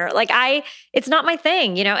make him dinner. Like it's not my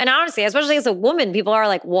thing, And honestly, especially as a woman, people are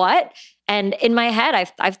like, what? And in my head,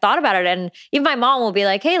 I've thought about it. And even my mom will be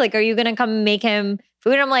like, hey, like, are you going to come make him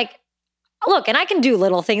food? And I'm like, look, and I can do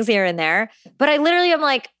little things here and there, but I literally am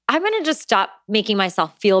like, I'm going to just stop making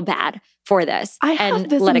myself feel bad for this. I have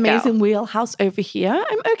this amazing wheelhouse over here.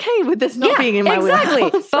 I'm okay with this not being in my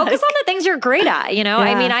wheelhouse. Focus on the things you're great at, Yeah.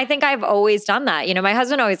 I mean, I think I've always done that. My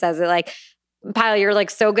husband always says it like, Payal, you're like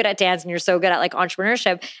so good at dance and you're so good at like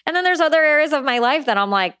entrepreneurship. And then there's other areas of my life that I'm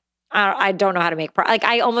like, I don't know how to make like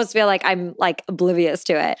I almost feel like I'm like oblivious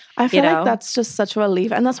to it. I feel like that's just such a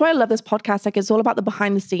relief. And that's why I love this podcast. Like it's all about the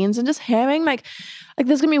behind the scenes and just hearing like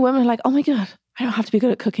there's gonna be women who are like, oh my God, I don't have to be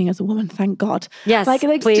good at cooking as a woman, thank God. Yes, like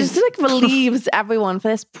please. Just like relieves everyone for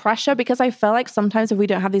this pressure, because I feel like sometimes if we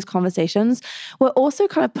don't have these conversations, we're also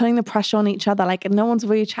kind of putting the pressure on each other. Like no one's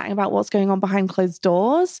really chatting about what's going on behind closed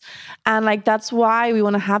doors. And like that's why we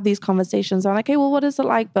want to have these conversations on like, okay, well, what is it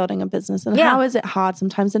like building a business and how is it hard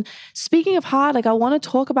sometimes? And speaking of hard, like I want to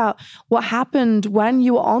talk about what happened when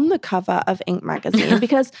you were on the cover of Inc. magazine,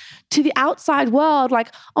 because to the outside world,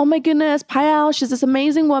 like, oh my goodness, Payal, she's this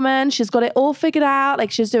amazing woman. She's got it all figured out.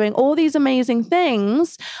 Like she's doing all these amazing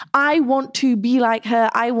things. I want to be like her.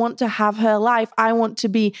 I want to have her life. I want to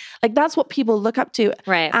be like, that's what people look up to.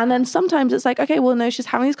 Right. And then sometimes it's like, okay, well, no, she's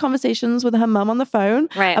having these conversations with her mum on the phone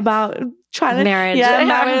about trying to marriage.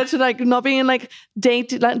 Marriage, like not being like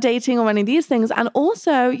dating or any of these things. And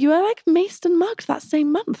also you were like maced and mugged that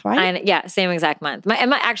same month, right? Same exact month.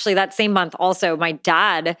 Actually that same month also, my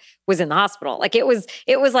dad was in the hospital. Like it was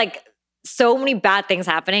like so many bad things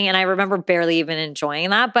happening. And I remember barely even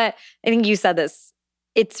enjoying that. But I think you said this,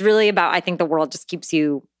 it's really about, I think the world just keeps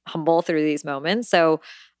you humble through these moments. So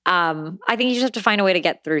I think you just have to find a way to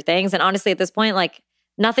get through things. And honestly, at this point, like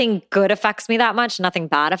nothing good affects me that much. Nothing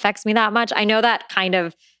bad affects me that much. I know that kind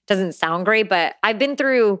of doesn't sound great, but I've been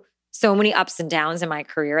through so many ups and downs in my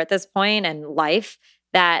career at this point and life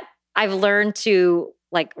that I've learned to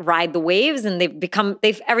like ride the waves, and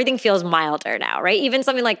everything feels milder now, right? Even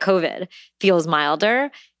something like COVID feels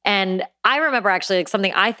milder. And I remember actually like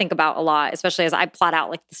something I think about a lot, especially as I plot out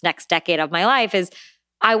like this next decade of my life, is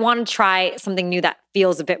I want to try something new that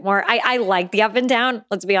feels a bit more, I like the up and down.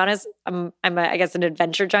 Let's be honest. I guess an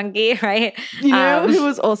adventure junkie, right? You know who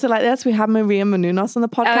was also like this? We had Maria Menounos on the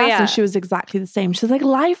podcast and she was exactly the same. She's like,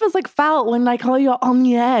 life is like felt when like, oh, you're on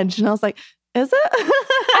the edge. And I was like, is it?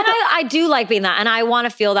 And I do like being that. And I want to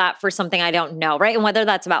feel that for something I don't know, right? And whether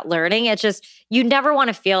that's about learning, it's just, you never want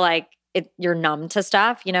to feel like you're numb to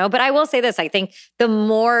stuff, But I will say this, I think the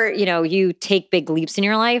more, you take big leaps in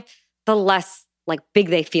your life, the less like big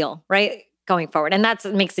they feel, right? Going forward. And that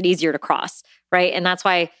makes it easier to cross, right? And that's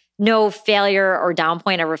why no failure or down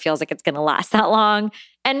point ever feels like it's going to last that long.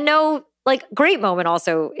 And no like great moment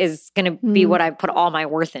also is going to be what I put all my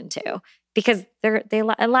worth into, because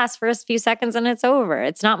it lasts for a few seconds and it's over.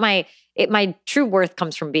 It's not my true worth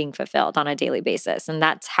comes from being fulfilled on a daily basis. And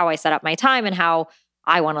that's how I set up my time and how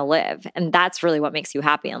I want to live. And that's really what makes you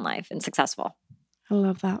happy in life and successful. I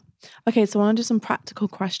love that. Okay, so I want to do some practical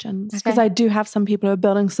questions because I do have some people who are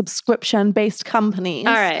building subscription-based companies.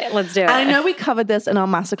 All right, let's do it. I know we covered this in our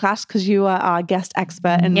masterclass because you were our guest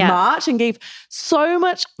expert in March and gave so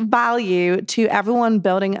much value to everyone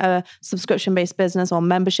building a subscription-based business or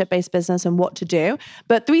membership-based business and what to do.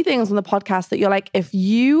 But 3 things on the podcast that you're like, if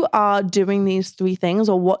you are doing these 3 things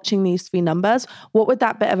or watching these 3 numbers, what would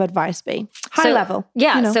that bit of advice be? High level.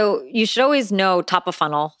 Yeah, you know? So you should always know top of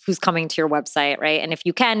funnel who's coming to your website, right? And if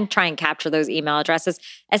you can, try and capture those email addresses,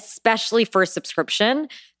 especially for subscription,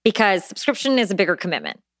 because subscription is a bigger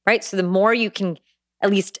commitment, right? So the more you can at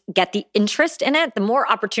least get the interest in it, the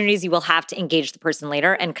more opportunities you will have to engage the person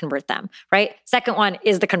later and convert them, right? Second one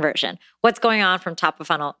is the conversion. What's going on from top of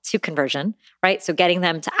funnel to conversion, right? So getting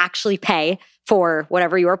them to actually pay for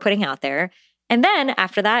whatever you are putting out there. And then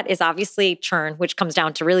after that is obviously churn, which comes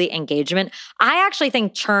down to really engagement. I actually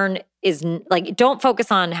think churn is like, don't focus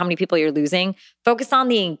on how many people you're losing. Focus on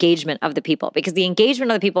the engagement of the people, because the engagement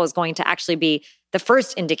of the people is going to actually be the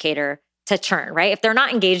first indicator to churn, right? If they're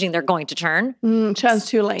not engaging, they're going to churn. Churn's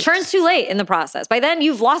too late. Churn's too late in the process. By then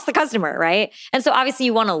you've lost the customer, right? And so obviously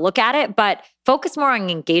you want to look at it, but focus more on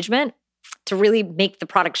engagement to really make the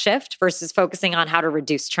product shift versus focusing on how to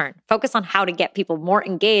reduce churn. Focus on how to get people more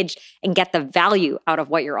engaged and get the value out of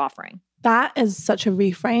what you're offering. That is such a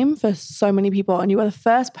reframe for so many people. And you are the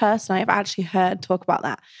first person I've actually heard talk about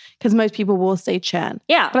that, because most people will say churn.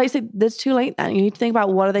 Yeah. But I say, that's too late then. You need to think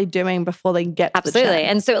about what are they doing before they get to the churn.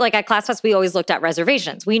 And so like at ClassPass, we always looked at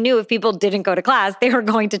reservations. We knew if people didn't go to class, they were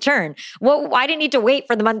going to churn. Well, why didn't you need to wait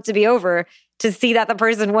for the month to be over to see that the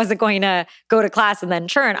person wasn't going to go to class and then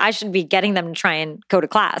churn? I should be getting them to try and go to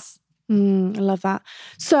class. I love that.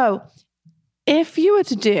 So if you were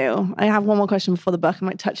to do, I have one more question before the book. I'm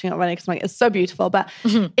like touching it already because it's so beautiful. But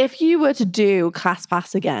if you were to do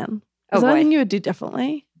ClassPass again, is there anything you would do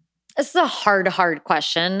differently? This is a hard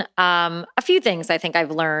question. A few things I think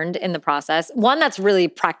I've learned in the process. One that's really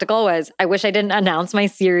practical was I wish I didn't announce my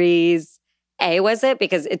Series A, was it?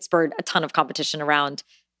 Because it spurred a ton of competition around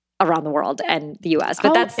the world and the US.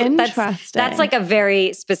 But that's like a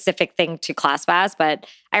very specific thing to ClassPass. But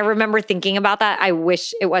I remember thinking about that. I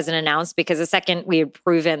wish it wasn't announced, because the second we had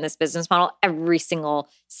proven this business model, every single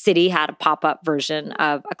city had a pop-up version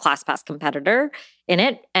of a ClassPass competitor in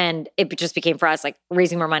it. And it just became for us like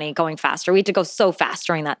raising more money, going faster. We had to go so fast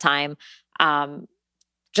during that time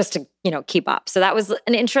just to, keep up. So that was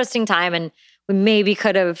an interesting time. And we maybe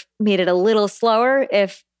could have made it a little slower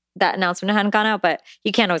if that announcement hadn't gone out, but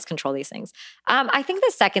you can't always control these things. I think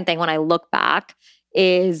the second thing when I look back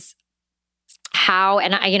is how,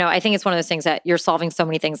 and I think it's one of those things that you're solving so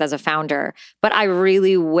many things as a founder, but I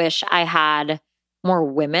really wish I had more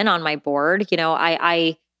women on my board.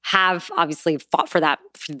 I have obviously fought for that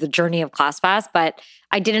for the journey of ClassPass, but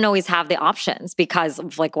I didn't always have the options because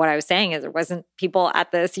of like what I was saying is there wasn't people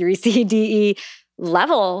at the Series C, D, E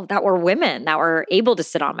level that were women that were able to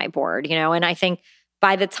sit on my board, and I think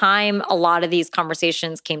by the time a lot of these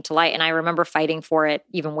conversations came to light, and I remember fighting for it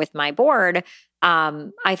even with my board,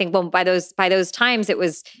 I think by those times it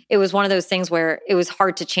was one of those things where it was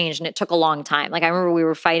hard to change and it took a long time. Like I remember we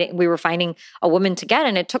were finding a woman to get,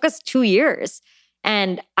 and it took us 2 years.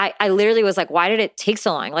 And I literally was like, why did it take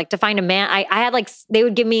so long? Like to find a man, I had like, they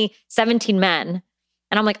would give me 17 men,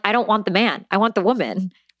 and I'm like, I don't want the man, I want the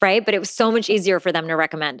woman, right? But it was so much easier for them to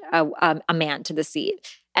recommend a man to the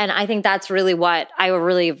seat. And I think that's really what I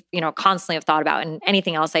really, constantly have thought about. And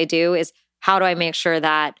anything else I do is how do I make sure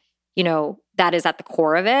that, that is at the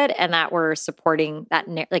core of it and that we're supporting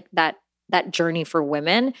that journey for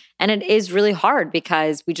women. And it is really hard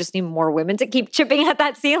because we just need more women to keep chipping at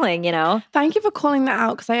that ceiling, Thank you for calling that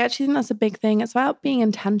out, because I actually think that's a big thing. It's about being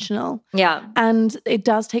intentional. Yeah. And it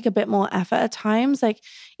does take a bit more effort at times. Like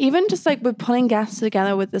even just like we're putting guests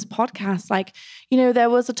together with this podcast, like, there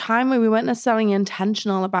was a time when we weren't necessarily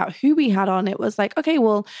intentional about who we had on. It was like, okay,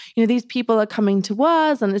 well, these people are coming to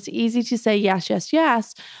us and it's easy to say yes, yes,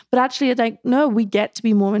 yes. But actually it's like, no, we get to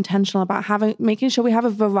be more intentional about making sure we have a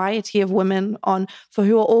variety of women on for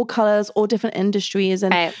who are all colors, all different industries.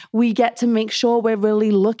 And we get to make sure we're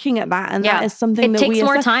really looking at that. And that is something that it takes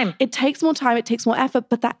more time. It takes more time. It takes more effort,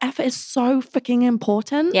 but that effort is so freaking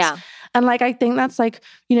important. Yeah. And like, I think that's like,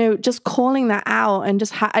 just calling that out and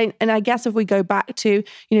just, and I guess if we go back to,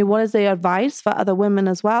 what is the advice for other women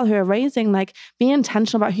as well who are raising, like be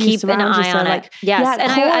intentional about who you surround yourself. Like, yes.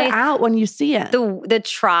 And call it out when you see it. The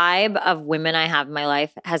tribe of women I have in my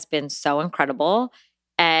life has been so incredible.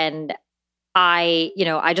 And I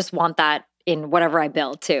just want that in whatever I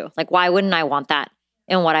build too. Like, why wouldn't I want that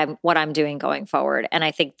in what I'm doing going forward? And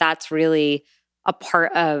I think that's really a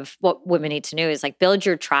part of what women need to know is like build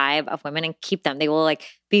your tribe of women and keep them. They will like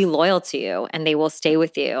be loyal to you and they will stay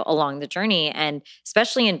with you along the journey. And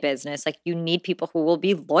especially in business, like you need people who will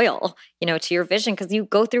be loyal, to your vision, because you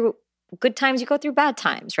go through good times, you go through bad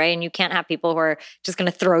times, right? And you can't have people who are just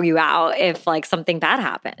going to throw you out if like something bad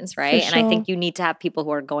happens, right? For And I sure. think you need to have people who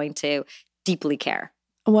are going to deeply care.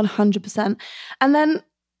 100%. And then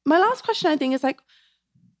my last question, I think, is like,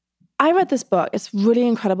 I read this book. It's really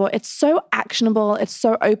incredible. It's so actionable. It's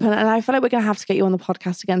so open. And I feel like we're going to have to get you on the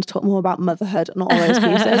podcast again to talk more about motherhood and all those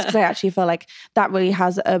pieces, because I actually feel like that really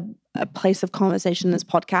has a place of conversation in this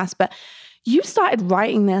podcast. But you started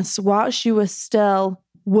writing this whilst you were still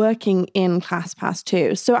working in ClassPass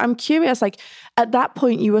too. So I'm curious, like at that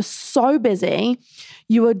point, you were so busy.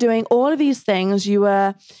 You were doing all of these things. You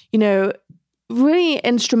were, really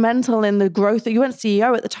instrumental in the growth. That you weren't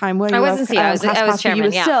CEO at the time, were you? I wasn't CEO. I was chairman. You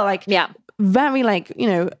were still like, yeah, very like,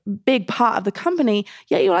 big part of the company.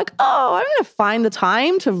 Yet you're like, oh, I'm going to find the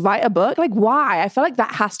time to write a book. Like, why? I feel like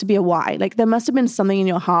that has to be a why. Like there must have been something in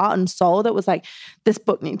your heart and soul that was like, this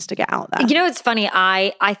book needs to get out there. It's funny.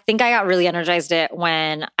 I think I got really energized it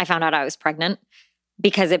when I found out I was pregnant,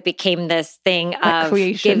 because it became this thing of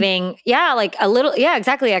creation. giving,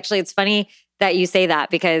 exactly. Actually, it's funny that you say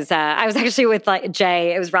that, because I was actually with like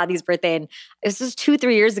Jay. It was Rodney's birthday, and this was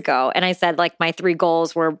 2-3 years ago. And I said like my 3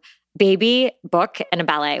 goals were baby, book, and a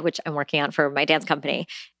ballet, which I'm working on for my dance company.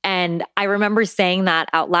 And I remember saying that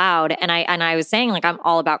out loud. And I was saying like, I'm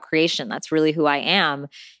all about creation. That's really who I am.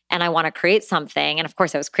 And I want to create something. And of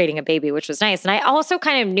course I was creating a baby, which was nice. And I also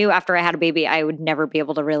kind of knew after I had a baby, I would never be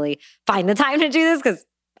able to really find the time to do this, because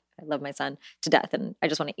I love my son to death and I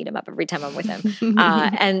just want to eat him up every time I'm with him.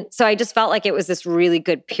 And so I just felt like it was this really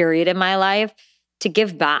good period in my life to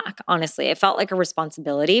give back. Honestly, it felt like a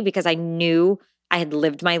responsibility, because I knew I had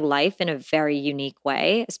lived my life in a very unique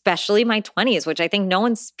way, especially my 20s, which I think no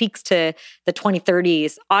one speaks to the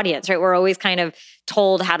 2030s audience, right? We're always kind of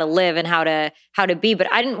told how to live and how to be,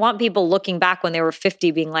 but I didn't want people looking back when they were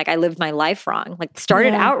 50 being like, I lived my life wrong. Like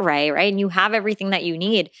started out right? And you have everything that you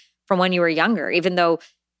need from when you were younger, even though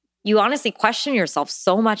you honestly question yourself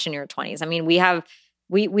so much in your 20s. I mean,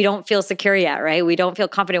 we don't feel secure yet, right? We don't feel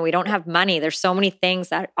confident. We don't have money. There's so many things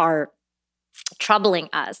that are troubling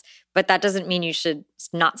us, but that doesn't mean you should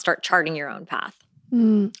not start charting your own path.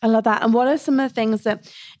 I love that. And what are some of the things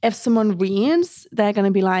that if someone reads, they're going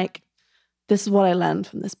to be like, this is what I learned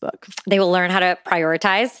from this book? They will learn how to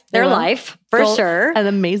prioritize their life, for sure. An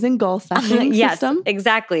amazing goal setting system. Yes,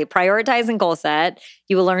 exactly. Prioritize and goal set.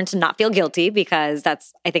 You will learn to not feel guilty, because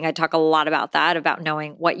I think I talk a lot about that, about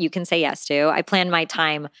knowing what you can say yes to. I plan my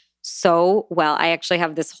time so well. I actually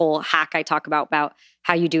have this whole hack I talk about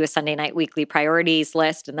how you do a Sunday night weekly priorities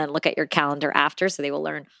list and then look at your calendar after. So they will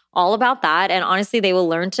learn all about that. And honestly, they will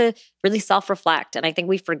learn to really self-reflect. And I think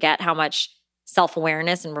we forget how much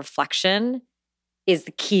self-awareness and reflection is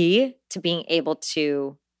the key to being able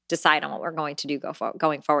to decide on what we're going to do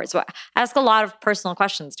going forward. So I ask a lot of personal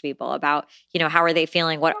questions to people about, how are they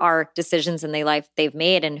feeling? What are decisions in their life they've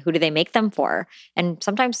made, and who do they make them for? And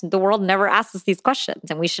sometimes the world never asks us these questions,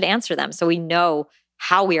 and we should answer them so we know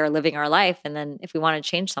how we are living our life. And then if we want to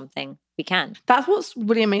change something, we can. That's what's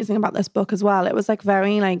really amazing about this book as well. It was like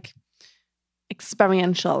very like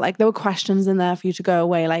experiential. Like there were questions in there for you to go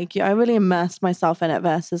away. Like I really immersed myself in it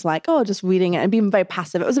versus like, just reading it and being very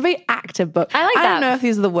passive. It was a very active book. I like that. I don't know if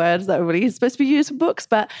these are the words that are really supposed to be used for books,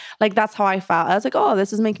 but like that's how I felt. I was like,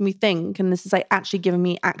 this is making me think, and this is like actually giving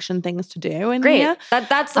me action things to do. And great.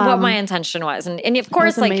 That's what my intention was. And of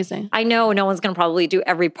course, like amazing. I know no one's going to probably do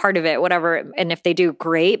every part of it, whatever. And if they do,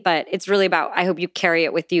 great. But it's really about, I hope you carry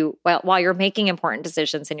it with you while you're making important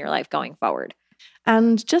decisions in your life going forward.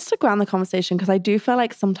 And just to ground the conversation, because I do feel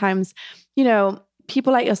like sometimes,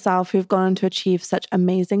 people like yourself who've gone on to achieve such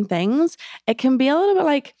amazing things, it can be a little bit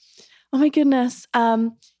like, oh my goodness,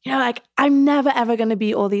 like I'm never ever going to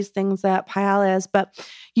be all these things that Payal is. But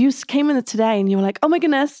you came in today and you were like, oh my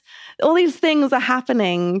goodness, all these things are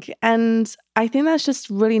happening. And I think that's just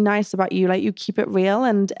really nice about you. Like you keep it real,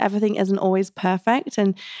 and everything isn't always perfect.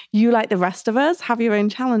 And you, like the rest of us, have your own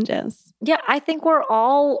challenges. Yeah, I think we're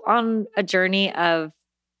all on a journey of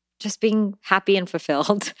just being happy and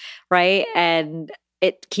fulfilled, right? And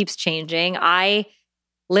it keeps changing. I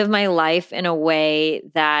live my life in a way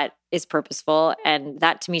that is purposeful, and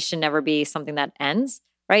that to me should never be something that ends,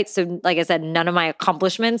 right? So like I said, none of my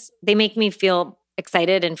accomplishments, they make me feel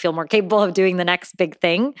excited and feel more capable of doing the next big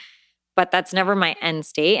thing, but that's never my end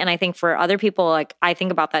state. And I think for other people, like I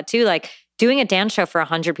think about that too, like doing a dance show for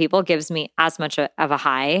 100 people gives me as much of a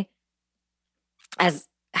high as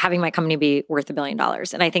having my company be worth $1 billion.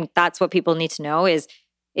 And I think that's what people need to know is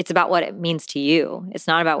it's about what it means to you. It's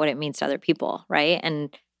not about what it means to other people, right?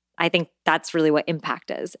 And I think that's really what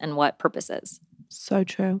impact is and what purpose is. So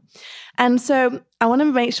true. And so I want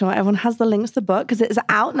to make sure everyone has the links to the book because it is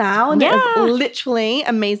out now and it is literally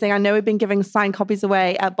amazing. I know we've been giving signed copies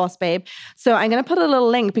away at Boss Babe. So I'm going to put a little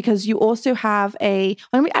link because you also have I'm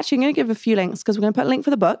going to give a few links because we're going to put a link for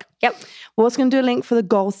the book. Yep. We're also going to do a link for the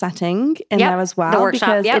goal setting in there as well. The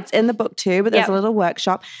workshop, because it's in the book too, but there's a little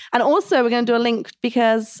workshop. And also we're going to do a link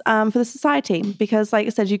because for the society, because like I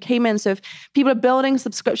said, you came in. So if people are building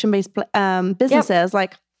subscription-based businesses,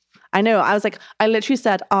 like I know. I was like, I literally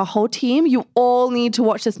said, our whole team, you all need to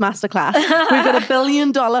watch this masterclass. We've got $1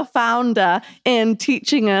 billion founder in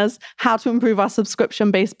teaching us how to improve our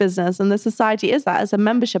subscription-based business. And the society is that as a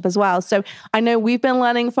membership as well. So I know we've been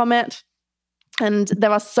learning from it. And there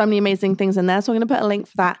are so many amazing things in there. So I'm going to put a link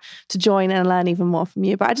for that to join and learn even more from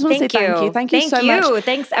you. But I just want to say thank you. Thank you so much.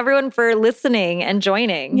 Thanks everyone for listening and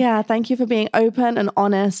joining. Yeah, thank you for being open and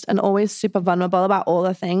honest and always super vulnerable about all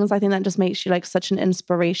the things. I think that just makes you like such an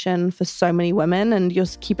inspiration for so many women and you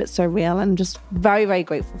just keep it so real and just very, very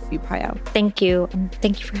grateful for you, Payal. Thank you. And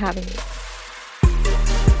thank you for having me.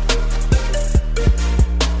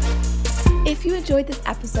 If you enjoyed this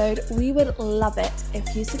episode, we would love it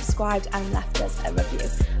if you subscribed and left us a review.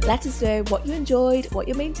 Let us know what you enjoyed, what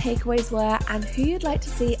your main takeaways were, and who you'd like to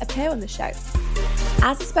see appear on the show.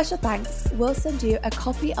 As a special thanks, we'll send you a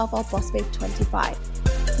copy of our Boss Babe 25.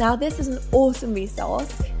 Now, this is an awesome resource.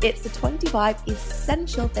 It's the 25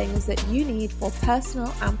 essential things that you need for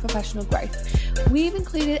personal and professional growth. We've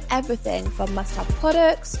included everything from must-have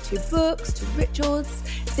products to books to rituals.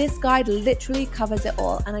 This guide literally covers it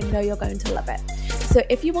all, and I know you're going to love it. So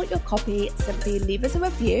if you want your copy, simply leave us a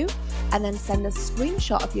review and then send a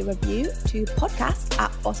screenshot of your review to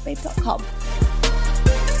podcast@bossbabe.com.